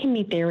they can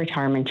meet their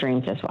retirement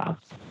dreams as well?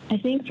 I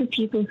think for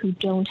people who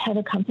don't have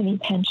a company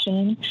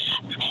pension,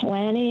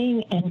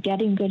 planning and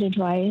getting good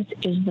advice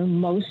is the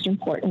most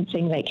important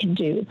thing they can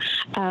do.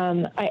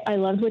 I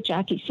loved what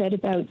Jackie said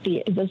about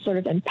the sort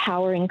of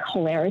empowering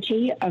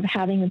clarity of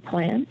having a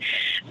plan.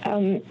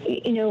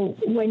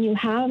 When you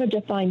have a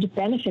defined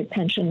benefit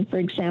pension, for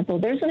example,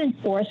 there's an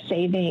enforced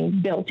saving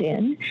built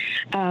in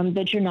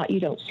that you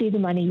don't see the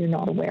money, you're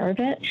not aware of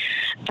it,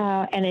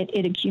 and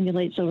it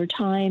accumulates over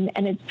time.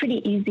 And it's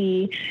pretty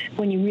easy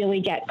when you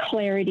really get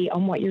clarity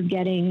on what you're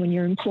getting, when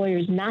your employer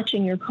is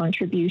matching your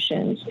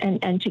contributions,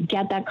 and to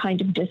get that kind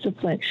of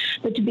discipline.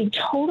 But to be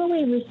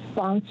totally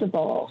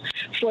responsible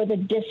for the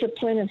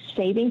discipline of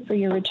saving for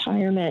your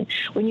retirement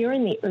when you're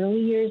in the early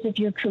years of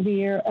your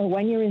career, or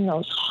when you're in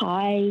those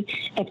high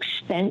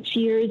expense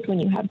years, when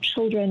you have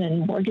children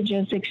and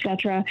mortgages,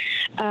 etc.,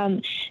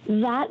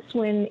 that's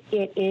when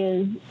it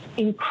is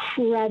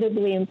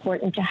incredibly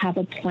important to have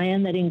a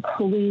plan that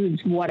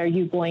includes what are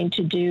you going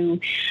to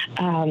do,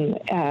 long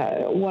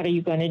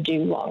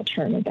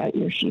term about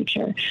your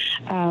future.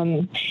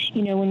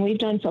 When we've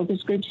done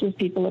focus groups with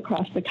people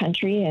across the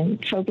country,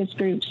 and focus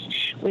groups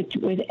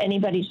with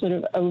anybody sort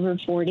of over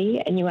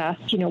 40, and you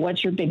ask,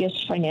 what's your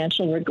biggest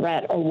financial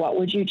regret, or what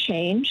would you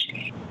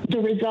change? The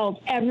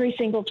results every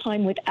single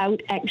time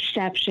without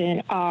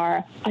exception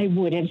are, I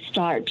would have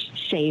started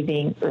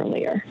saving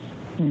earlier.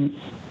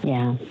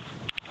 Yeah.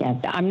 Yeah,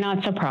 I'm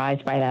not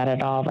surprised by that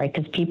at all, right?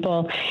 Because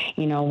people,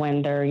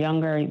 when they're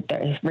younger,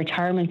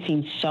 retirement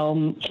seems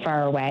so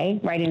far away,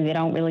 right? And they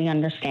don't really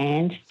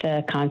understand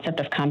the concept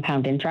of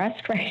compound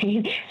interest,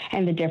 right?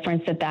 And the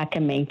difference that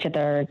can make to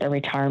their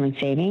retirement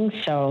savings.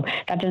 So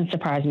that doesn't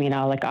surprise me at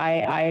all. Like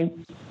I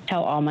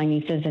tell all my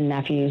nieces and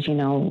nephews,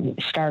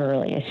 start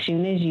early. As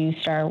soon as you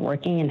start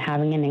working and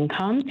having an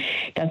income,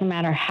 doesn't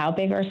matter how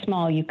big or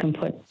small you can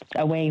put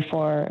away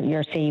for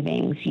your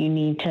savings, you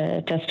need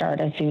to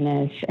start as soon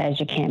as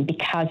you can,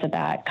 because of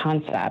that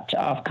concept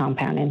of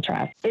compound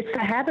interest. It's the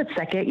habits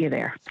that get you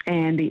there.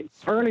 And the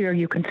earlier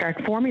you can start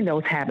forming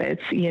those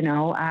habits,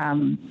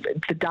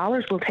 the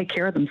dollars will take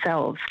care of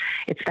themselves.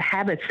 It's the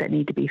habits that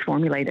need to be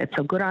formulated.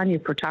 So good on you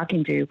for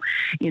talking to,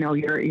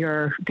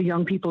 the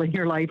young people in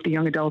your life, the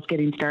young adults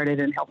getting started,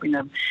 and helping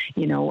them,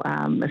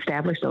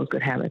 establish those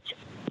good habits.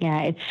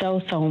 Yeah, it's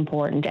so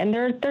important. And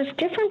there's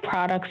different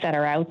products that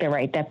are out there,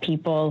 right, that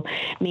people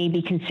may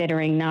be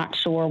considering, not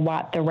sure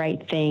what the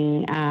right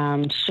thing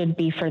should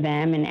be for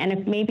them. And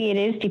if maybe it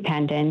is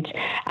dependent,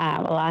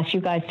 I'll ask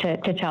you guys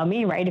to tell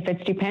me, right, if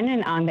it's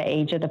dependent on the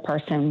age of the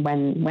person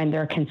when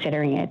they're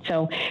considering it.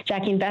 So,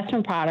 Jackie,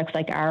 investment products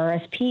like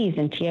RRSPs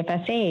and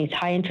TFSAs,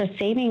 high interest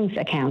savings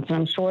accounts, and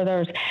I'm sure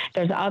there's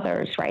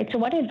others, right? So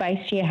what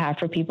advice do you have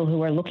for people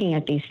who are looking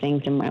at these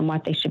things and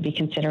what they should be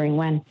considering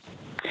when?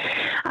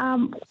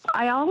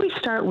 I always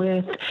start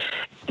with,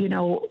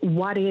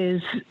 what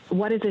is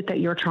it that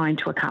you're trying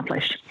to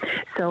accomplish?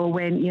 So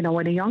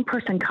when a young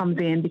person comes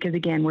in, because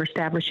again, we're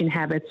establishing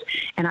habits,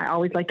 and I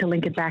always like to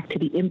link it back to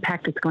the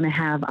impact it's going to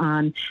have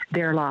on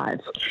their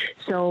lives.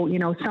 So,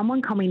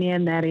 someone coming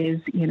in that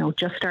is,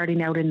 just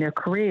starting out in their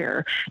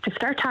career, to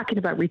start talking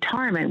about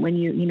retirement when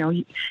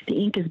the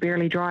ink is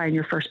barely dry on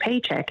your first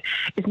paycheck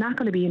is not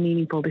going to be a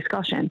meaningful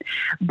discussion.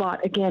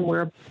 But again,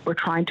 we're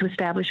trying to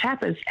establish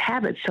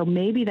habits. So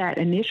maybe that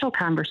initial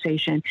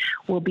conversation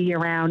will be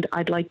around,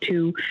 I'd like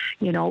to,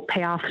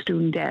 pay off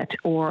student debt,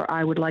 or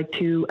I would like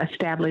to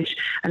establish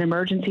an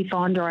emergency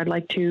fund, or I'd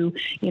like to,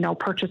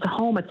 purchase a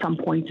home at some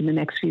point in the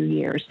next few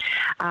years.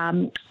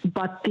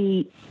 But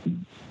the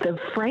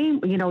frame,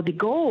 the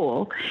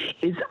goal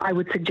is, I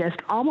would suggest,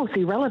 almost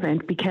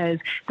irrelevant, because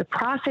the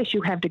process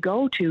you have to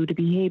go to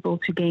be able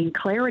to gain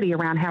clarity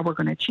around how we're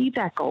going to achieve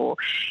that goal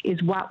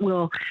is what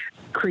will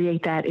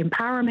create that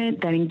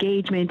empowerment, that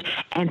engagement,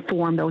 and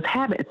form those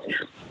habits.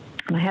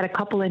 I had a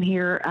couple in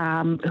here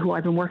who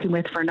I've been working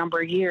with for a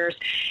number of years.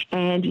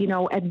 And,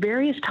 at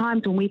various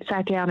times when we've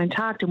sat down and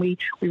talked, and we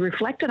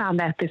reflected on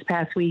that this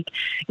past week,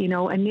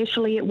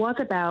 initially it was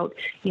about,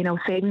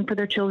 saving for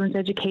their children's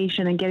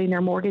education and getting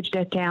their mortgage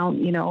debt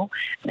down.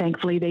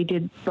 Thankfully they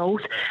did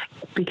both,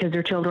 because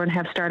their children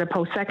have started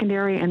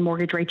post-secondary and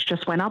mortgage rates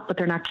just went up, but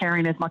they're not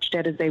carrying as much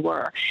debt as they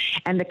were.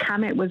 And the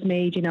comment was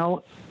made,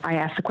 I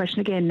asked the question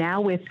again,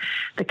 now with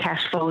the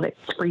cash flow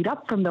that's freed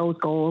up from those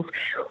goals,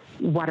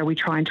 what are we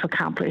trying to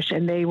accomplish?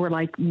 And they were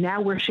like,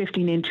 now we're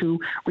shifting into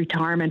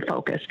retirement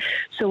focus.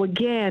 So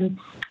again,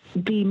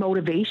 the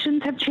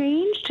motivations have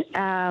changed,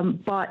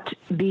 but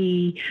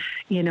the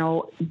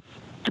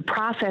the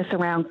process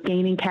around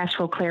gaining cash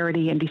flow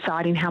clarity and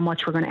deciding how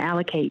much we're going to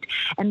allocate.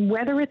 And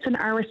whether it's an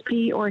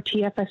RSP or a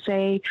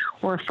TFSA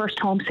or a first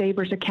home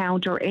savers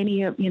account or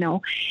any of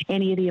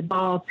the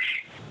above,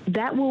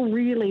 that will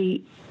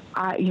really,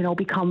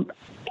 become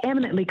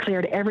eminently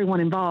clear to everyone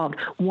involved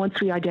once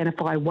we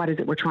identify what is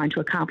it we're trying to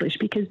accomplish,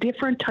 because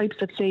different types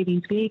of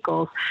savings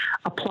vehicles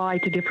apply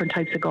to different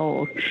types of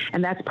goals.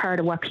 And that's part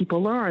of what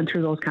people learn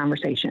through those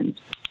conversations.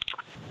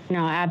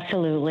 No,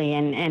 absolutely.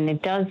 And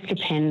it does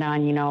depend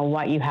on,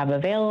 what you have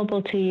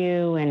available to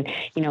you. And,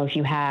 if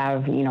you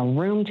have,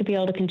 room to be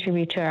able to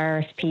contribute to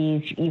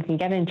RSPs, you can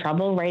get in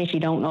trouble, right, if you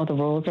don't know the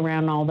rules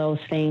around all those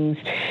things.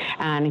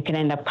 And it can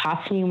end up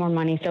costing you more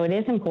money. So it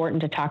is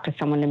important to talk to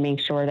someone to make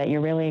sure that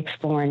you're really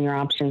exploring your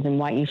options and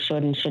what you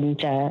should and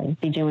shouldn't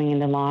be doing in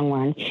the long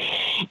run.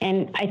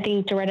 And I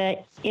think,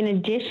 Doretta, in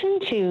addition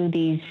to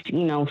these,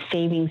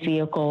 savings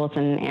vehicles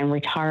and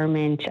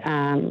retirement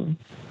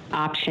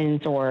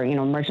options or,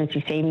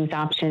 emergency savings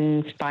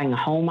options, buying a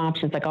home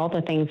options, like all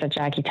the things that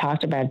Jackie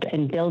talked about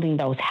and building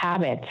those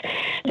habits.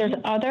 There's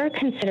other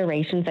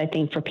considerations, I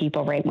think, for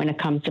people, right, when it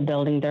comes to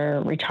building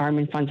their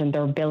retirement funds and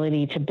their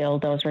ability to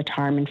build those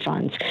retirement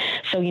funds.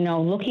 So,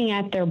 looking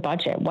at their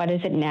budget, what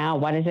is it now?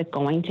 What is it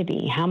going to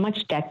be? How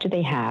much debt do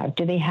they have?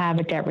 Do they have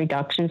a debt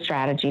reduction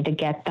strategy to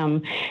get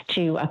them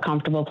to a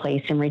comfortable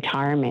place in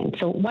retirement?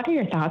 So what are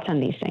your thoughts on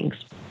these things?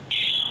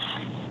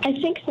 I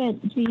think that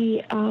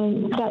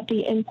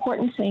the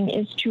important thing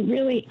is to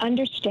really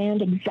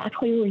understand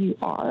exactly where you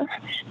are,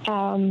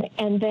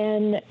 and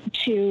then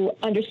to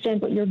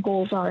understand what your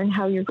goals are and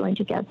how you're going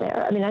to get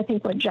there. I mean, I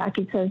think what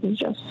Jackie says is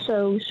just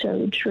so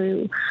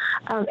true.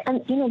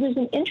 And there's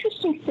an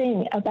interesting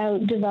thing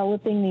about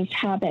developing these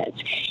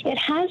habits. It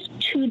has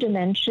two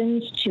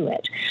dimensions to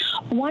it.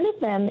 One of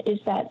them is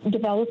that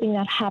developing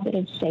that habit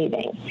of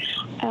saving.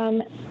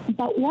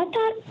 But what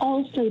that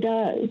also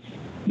does,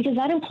 because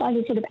that implies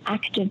a sort of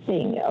active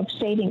thing of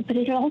saving, but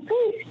it also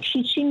is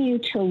teaching you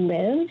to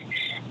live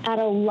at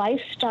a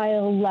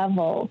lifestyle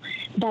level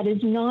that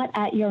is not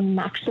at your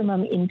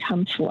maximum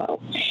income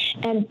flow.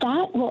 And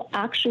that will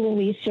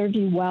actually serve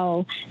you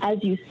well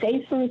as you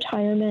save for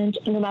retirement,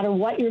 no matter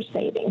what you're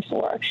saving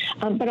for,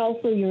 but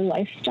also your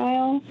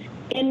lifestyle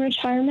in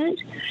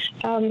retirement.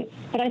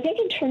 But I think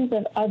in terms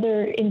of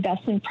other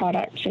investment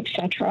products,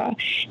 etc.,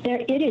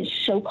 it is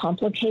so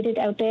complicated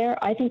out there.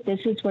 I think this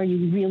is where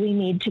you really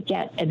need to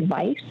get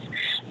advice,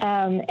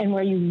 and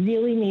where you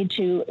really need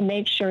to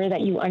make sure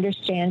that you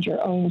understand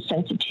your own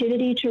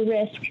sensitivity to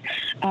risk,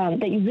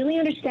 that you really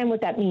understand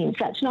what that means.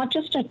 That's not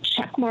just a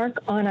check mark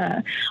on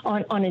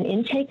an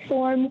intake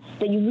form,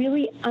 that you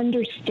really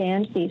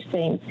understand these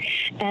things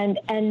and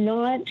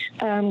not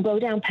go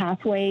down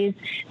pathways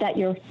that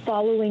you're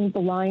following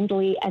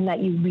blindly and that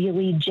you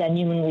really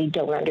genuinely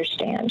don't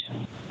understand.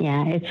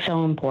 Yeah, it's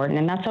so important.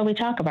 And that's what we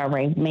talk about,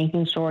 right?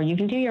 Making sure you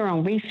can do your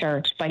own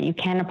research, but you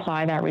can't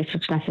apply that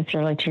research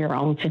necessarily to your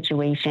own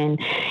situation.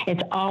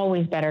 It's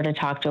always better to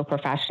talk to a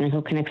professional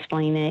who can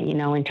explain it,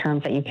 in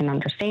terms that you can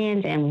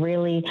understand and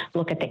really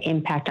look at the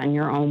impact on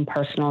your own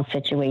personal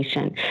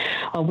situation.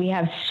 Well, we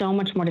have so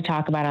much more to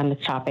talk about on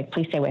this topic.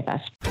 Please stay with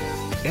us.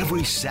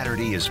 Every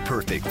Saturday is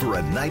perfect for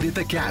a night at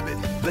the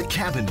cabin. The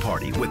Cabin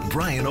Party with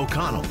Brian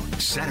O'Connell.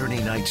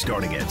 Saturday night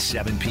starting at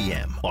 7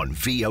 p.m. on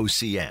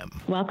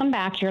VOCM. Welcome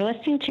back. You're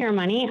listening to Your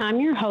Money. I'm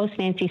your host,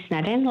 Nancy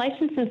Snedden,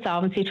 licensed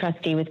insolvency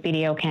trustee with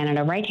BDO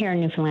Canada, right here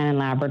in Newfoundland and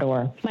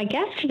Labrador. My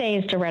guest today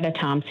is Doretta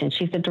Thompson.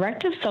 She's the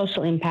Director of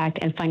Social Impact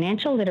and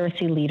Financial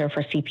Literacy Leader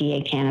for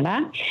CPA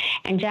Canada,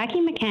 and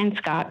Jackie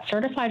McCann-Scott,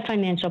 Certified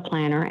Financial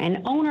Planner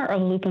and owner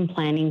of Lupin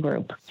Planning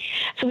Group.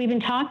 So we've been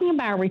talking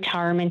about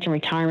retirement and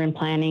retirement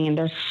planning, and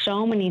there's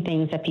so many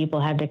things that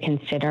people have to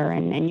consider.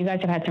 And you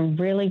guys have had some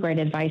really great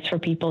advice for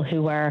people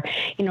who are,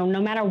 no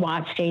matter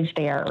what stage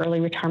they are,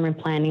 early retirement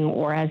planning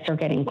or as they're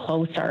getting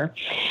closer.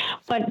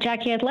 But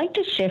Jackie, I'd like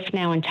to shift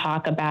now and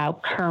talk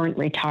about current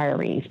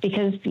retirees,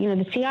 because,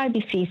 the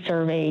CIBC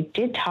survey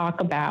did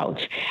talk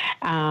about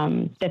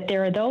that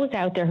there are those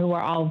out there who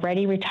are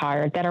already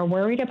retired that are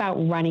worried about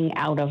running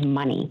out of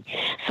money.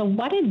 So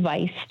what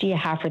advice do you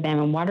have for them,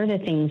 and what are the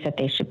things that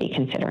they should be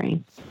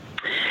considering?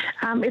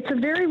 It's a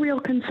very real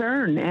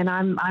concern, and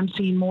I'm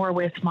seeing more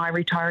with my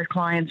retired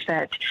clients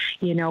that,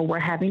 we're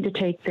having to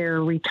take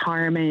their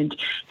retirement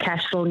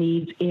cash flow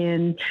needs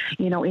in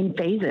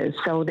phases.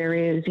 So there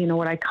is,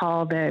 what I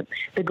call the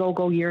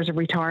go-go years of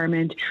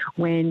retirement.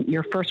 When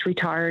you're first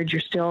retired,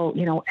 you're still,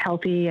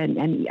 healthy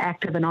and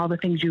active and all the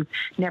things you've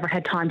never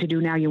had time to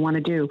do now you want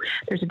to do.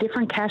 There's a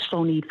different cash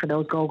flow need for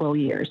those go-go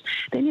years.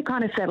 Then you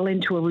kind of settle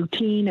into a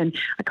routine, and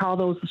I call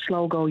those the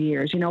slow-go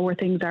years, where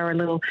things are a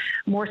little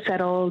more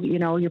settled.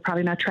 You're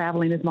probably not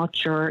traveling as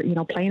much or,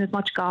 playing as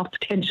much golf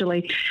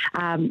potentially.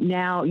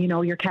 Now,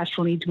 your cash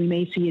flow needs, we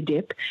may see a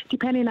dip,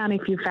 depending on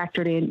if you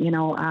factored in,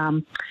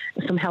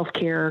 some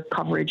healthcare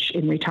coverage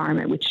in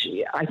retirement, which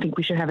I think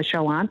we should have a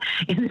show on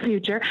in the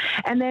future.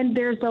 And then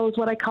there's those,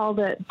 what I call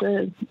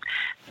the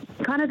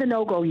kind of the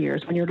no-go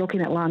years when you're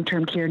looking at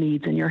long-term care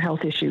needs and your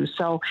health issues.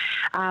 So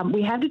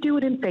we have to do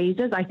it in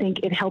phases. I think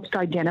it helps to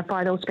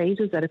identify those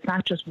phases, that it's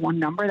not just one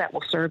number that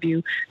will serve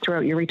you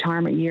throughout your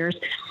retirement years.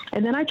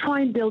 And then I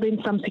try and build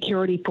in some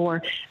security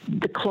for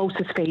the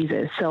closest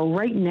phases. So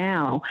right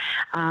now,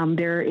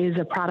 there is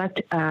a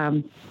product,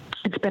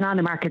 it's been on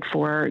the market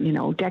for,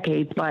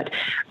 decades, but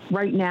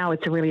right now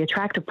it's a really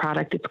attractive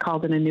product. It's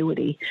called an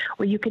annuity,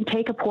 where you can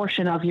take a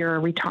portion of your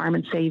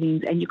retirement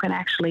savings and you can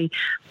actually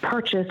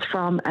purchase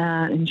from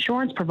an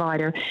insurance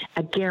provider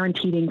a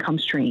guaranteed income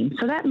stream.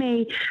 So that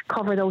may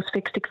cover those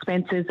fixed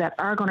expenses that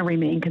are going to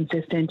remain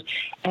consistent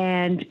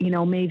and,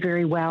 may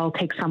very well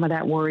take some of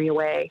that worry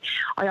away.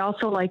 I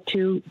also like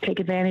to take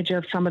advantage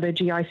of some of the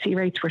GIC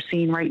rates we're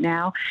seeing right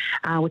now,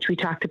 which we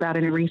talked about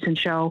in a recent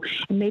show,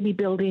 and maybe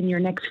build in your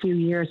next few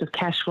years of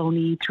cash flow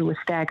need through a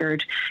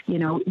staggered,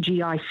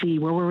 GIC,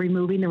 where we're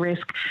removing the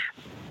risk,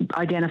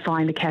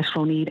 identifying the cash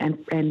flow need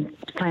and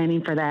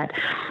planning for that.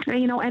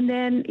 And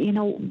then,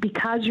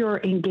 because you're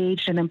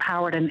engaged and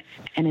empowered and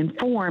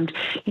informed,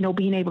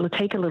 being able to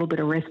take a little bit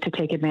of risk to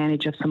take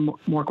advantage of some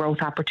more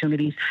growth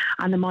opportunities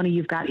on the money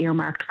you've got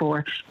earmarked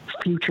for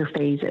future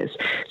phases.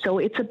 So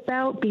it's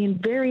about being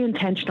very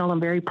intentional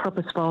and very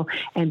purposeful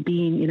and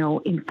being,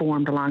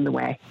 informed along the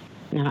way.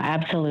 No,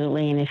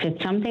 absolutely. And if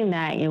it's something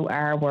that you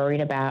are worried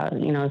about,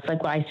 it's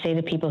like what I say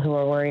to people who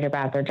are worried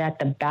about their debt,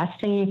 the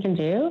best thing you can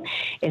do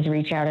is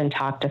reach out and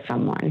talk to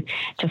someone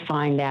to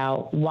find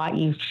out what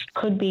you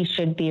could be,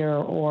 should be,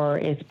 or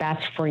is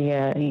best for you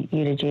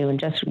to do. And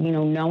just,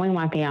 knowing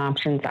what the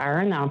options are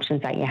and the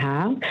options that you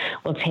have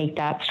will take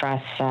that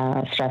stress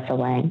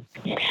away.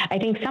 I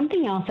think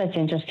something else that's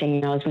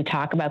interesting, as we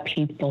talk about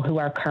people who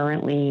are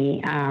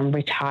currently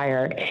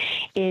retired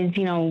is,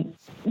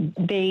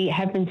 they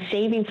have been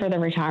saving for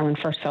their retirement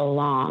for so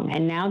long,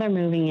 and now they're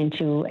moving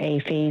into a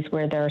phase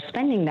where they're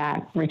spending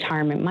that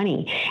retirement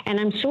money. And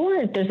I'm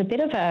sure there's a bit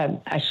of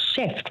a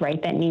shift,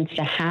 right, that needs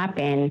to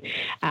happen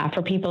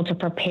for people to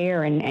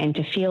prepare and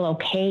to feel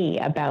okay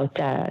about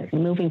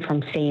moving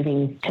from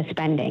saving to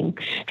spending.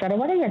 Dretta,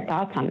 what are your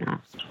thoughts on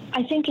that?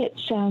 I think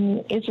it's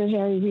a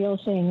very real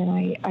thing,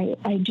 and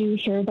I do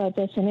hear about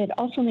this, and it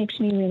also makes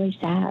me really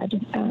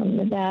sad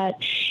that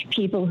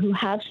people who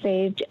have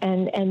saved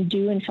and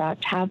do in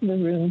fact have the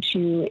room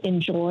to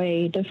enjoy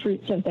the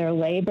fruits of their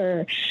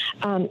labor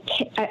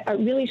I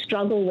really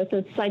struggle with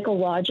a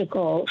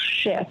psychological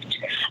shift.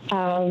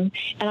 And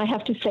I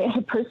have to say, on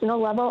a personal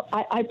level,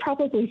 I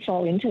probably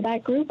fall into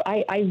that group.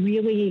 I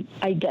really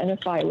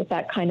identify with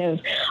that kind of,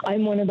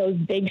 I'm one of those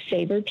big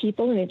saver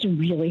people, and it's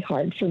really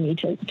hard for me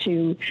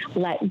to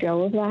let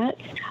go of that.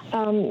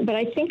 But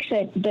I think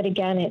that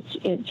again,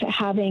 it's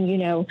having,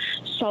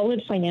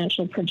 solid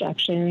financial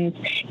projections,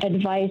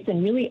 advice,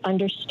 and really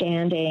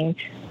understanding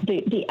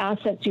the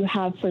assets you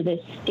have for this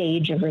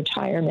stage of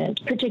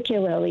retirement,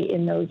 particularly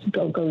in those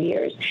go-go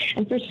years.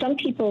 And for some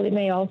people, it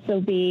may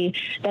also be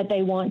that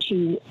they want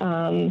to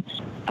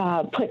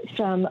put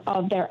some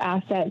of their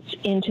assets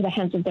into the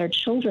hands of their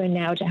children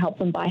now to help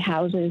them buy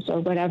houses or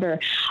whatever.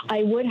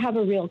 I would have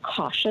a real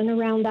caution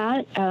around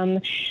that.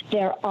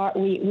 There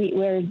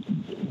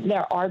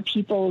are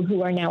people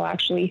who are now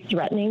actually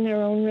threatening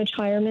their own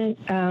retirement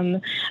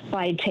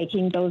by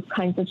taking those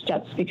kinds of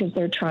steps because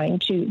they're trying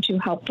to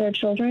help their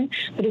children.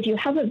 But if you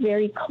have a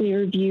very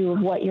clear view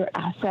of what your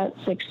assets,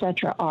 et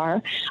cetera,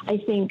 are, I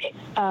think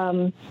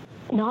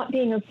not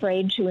being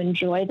afraid to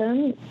enjoy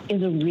them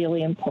is a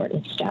really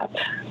important step.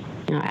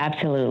 No,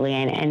 absolutely.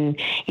 And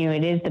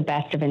it is the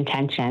best of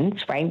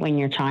intentions, right? When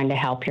you're trying to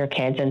help your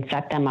kids and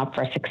set them up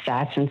for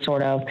success and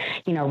sort of,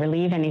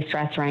 relieve any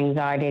stress or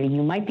anxiety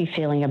you might be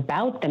feeling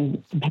about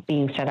them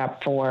being set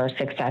up for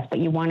success. But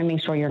you want to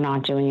make sure you're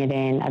not doing it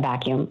in a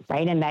vacuum,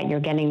 right? And that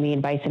you're getting the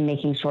advice and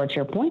making sure, to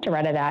your point,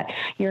 Doretta, that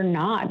you're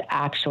not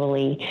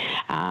actually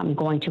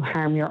going to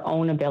harm your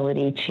own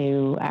ability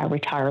to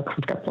retire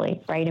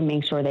comfortably, right? And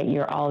make sure that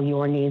all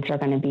your needs are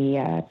going to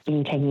be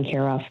being taken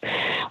care of.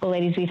 Well,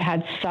 ladies, we've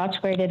had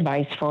such great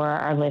advice for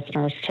our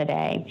listeners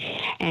today.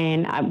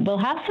 And we'll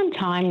have some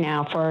time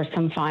now for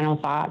some final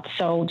thoughts.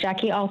 So,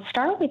 Jackie, I'll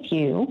start with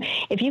you.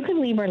 If you could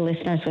leave our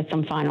listeners with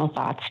some final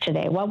thoughts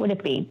today, what would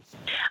it be?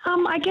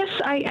 I guess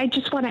I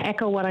just want to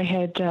echo what I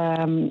had,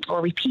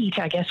 or repeat,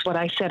 I guess, what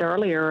I said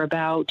earlier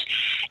about,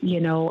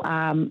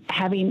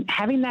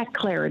 having that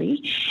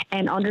clarity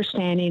and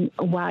understanding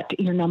what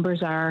your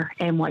numbers are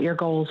and what your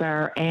goals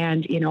are,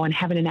 and, and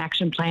having an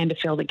action plan to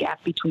fill the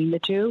gap between the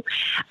two.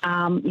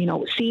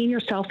 Seeing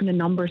yourself in the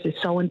numbers is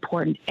so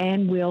important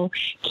and will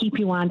keep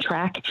you on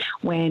track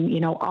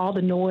when, all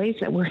the noise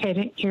that we're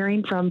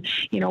hearing from,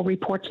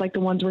 reports like the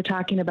ones we're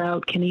talking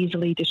about can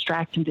easily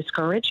distract and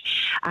discourage.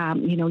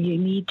 You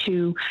need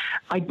to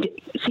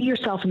see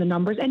yourself in the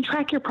numbers and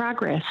track your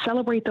progress.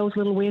 Celebrate those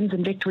little wins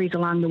and victories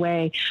along the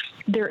way.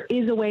 There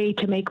is a way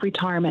to make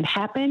retirement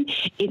happen.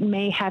 It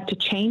may have to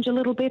change a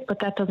little bit, but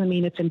that doesn't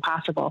mean it's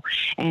impossible.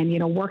 And,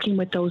 working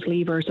with those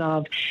levers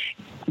of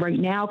right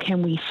now,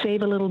 can we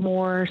save a little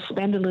more,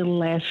 spend a little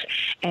less,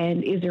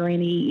 and is there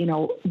any,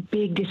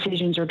 big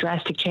decisions or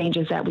drastic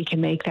changes that we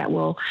can make that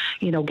will,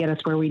 get us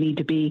where we need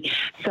to be?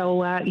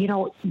 So,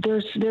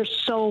 there's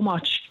so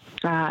much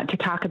to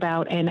talk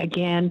about. And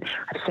again,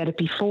 I've said it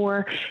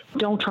before,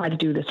 don't try to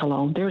do this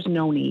alone. There's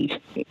no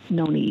need.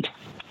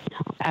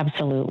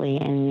 Absolutely.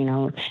 And,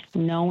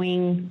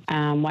 knowing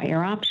what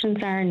your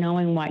options are,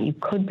 knowing what you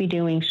could be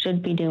doing,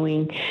 should be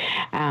doing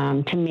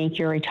to make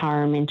your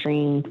retirement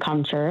dream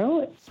come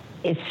true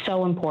is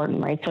so important,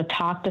 right? So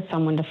talk to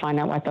someone to find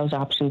out what those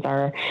options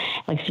are.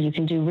 So you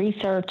can do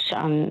research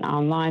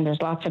online.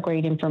 There's lots of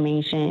great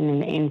information.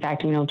 And in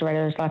fact,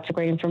 there's lots of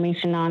great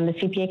information on the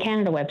CPA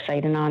Canada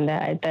website and on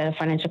the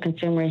Financial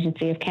Consumer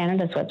Agency of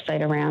Canada's website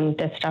around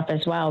this stuff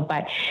as well.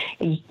 But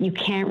you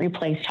can't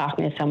replace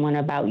talking to someone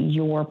about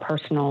your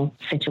personal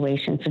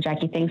situation. So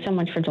Jackie, thanks so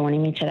much for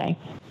joining me today.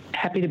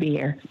 Happy to be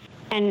here.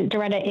 And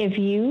Doretta, if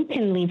you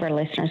can leave our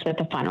listeners with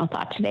a final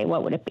thought today,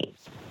 what would it be?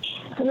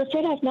 I'm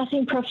afraid I have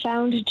nothing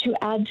profound to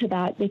add to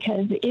that,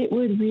 because it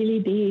would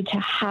really be to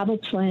have a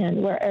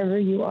plan wherever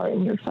you are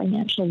in your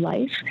financial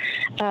life.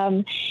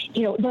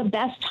 The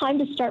best time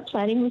to start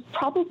planning was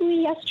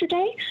probably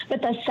yesterday,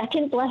 but the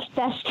second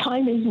best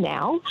time is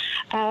now.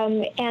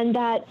 And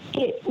that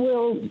it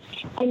will,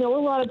 I know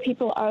a lot of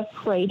people are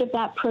afraid of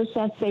that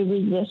process. They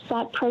resist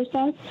that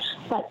process.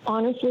 But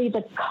honestly,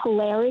 the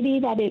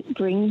clarity that it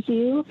brings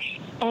you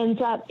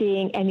ends up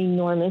being an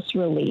enormous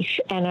relief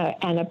and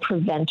a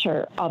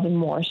preventer of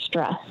more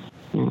stress.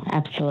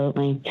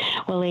 Absolutely.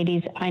 Well,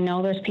 ladies, I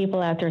know there's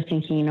people out there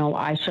thinking,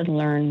 I should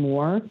learn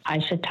more. I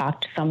should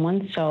talk to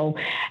someone. So,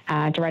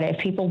 Doretta, if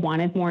people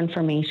wanted more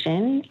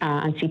information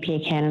on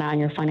CPA Canada, on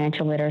your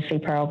financial literacy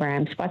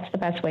programs, what's the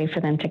best way for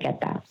them to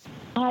get that?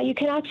 You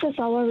can access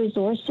all our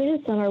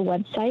resources on our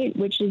website,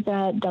 which is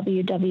at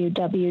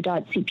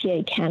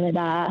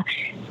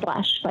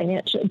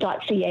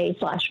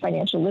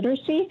www.cpaccanada.ca/financial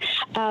literacy.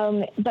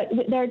 But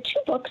there are 2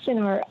 books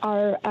in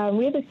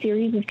we have a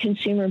series of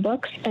consumer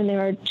books, and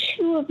there are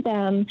 2 of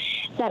them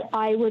that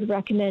I would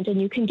recommend,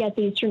 and you can get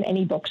these from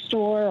any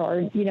bookstore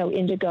or,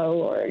 Indigo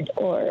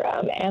or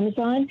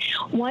Amazon.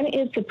 One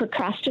is The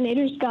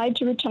Procrastinator's Guide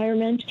to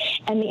Retirement,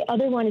 and the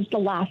other one is The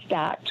Last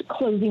Act,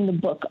 Closing the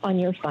Book on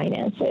Your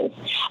Finances.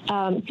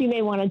 So you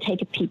may want to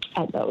take a peek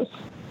at those.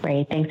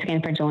 Great. Thanks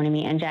again for joining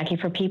me. And Jackie,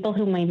 for people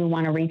who maybe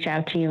want to reach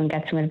out to you and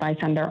get some advice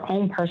on their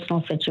own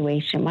personal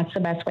situation, what's the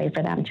best way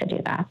for them to do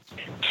that?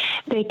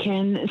 They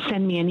can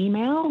send me an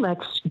email.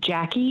 That's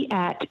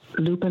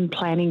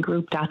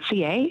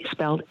Jackie@lupinplanninggroup.ca,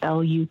 spelled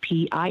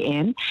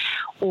LUPIN,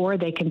 or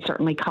they can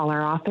certainly call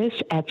our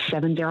office at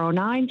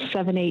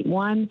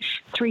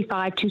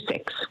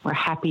 709-781-3526. We're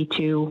happy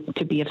to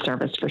be of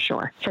service for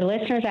sure. For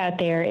listeners out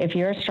there, if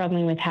you're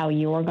struggling with how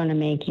you're going to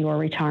make your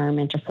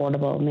retirement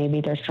affordable,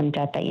 maybe there's some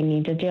debt that you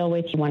need to deal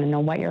with, you want to know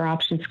what your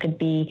options could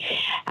be,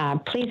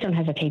 please don't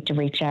hesitate to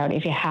reach out.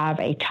 If you have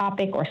a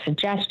topic or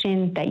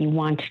suggestion that you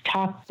want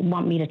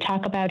me to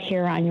talk about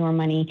here on Your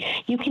Money,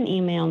 you can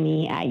email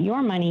me at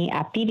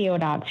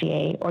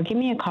yourmoney@bdo.ca or give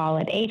me a call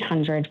at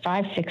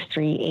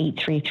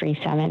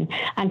 800-563-8337.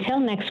 Until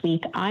next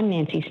week, I'm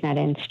Nancy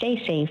Snedden. Stay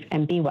safe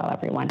and be well,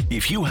 everyone.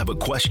 If you have a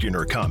question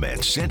or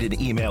comment, send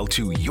an email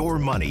to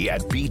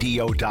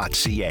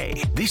yourmoney@bdo.ca.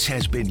 This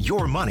has been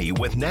Your Money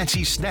with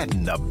Nancy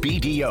Snedden of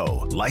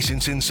BDO,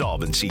 Licensed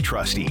Insolvency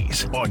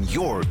Trustees, on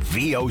your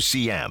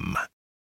VOCM.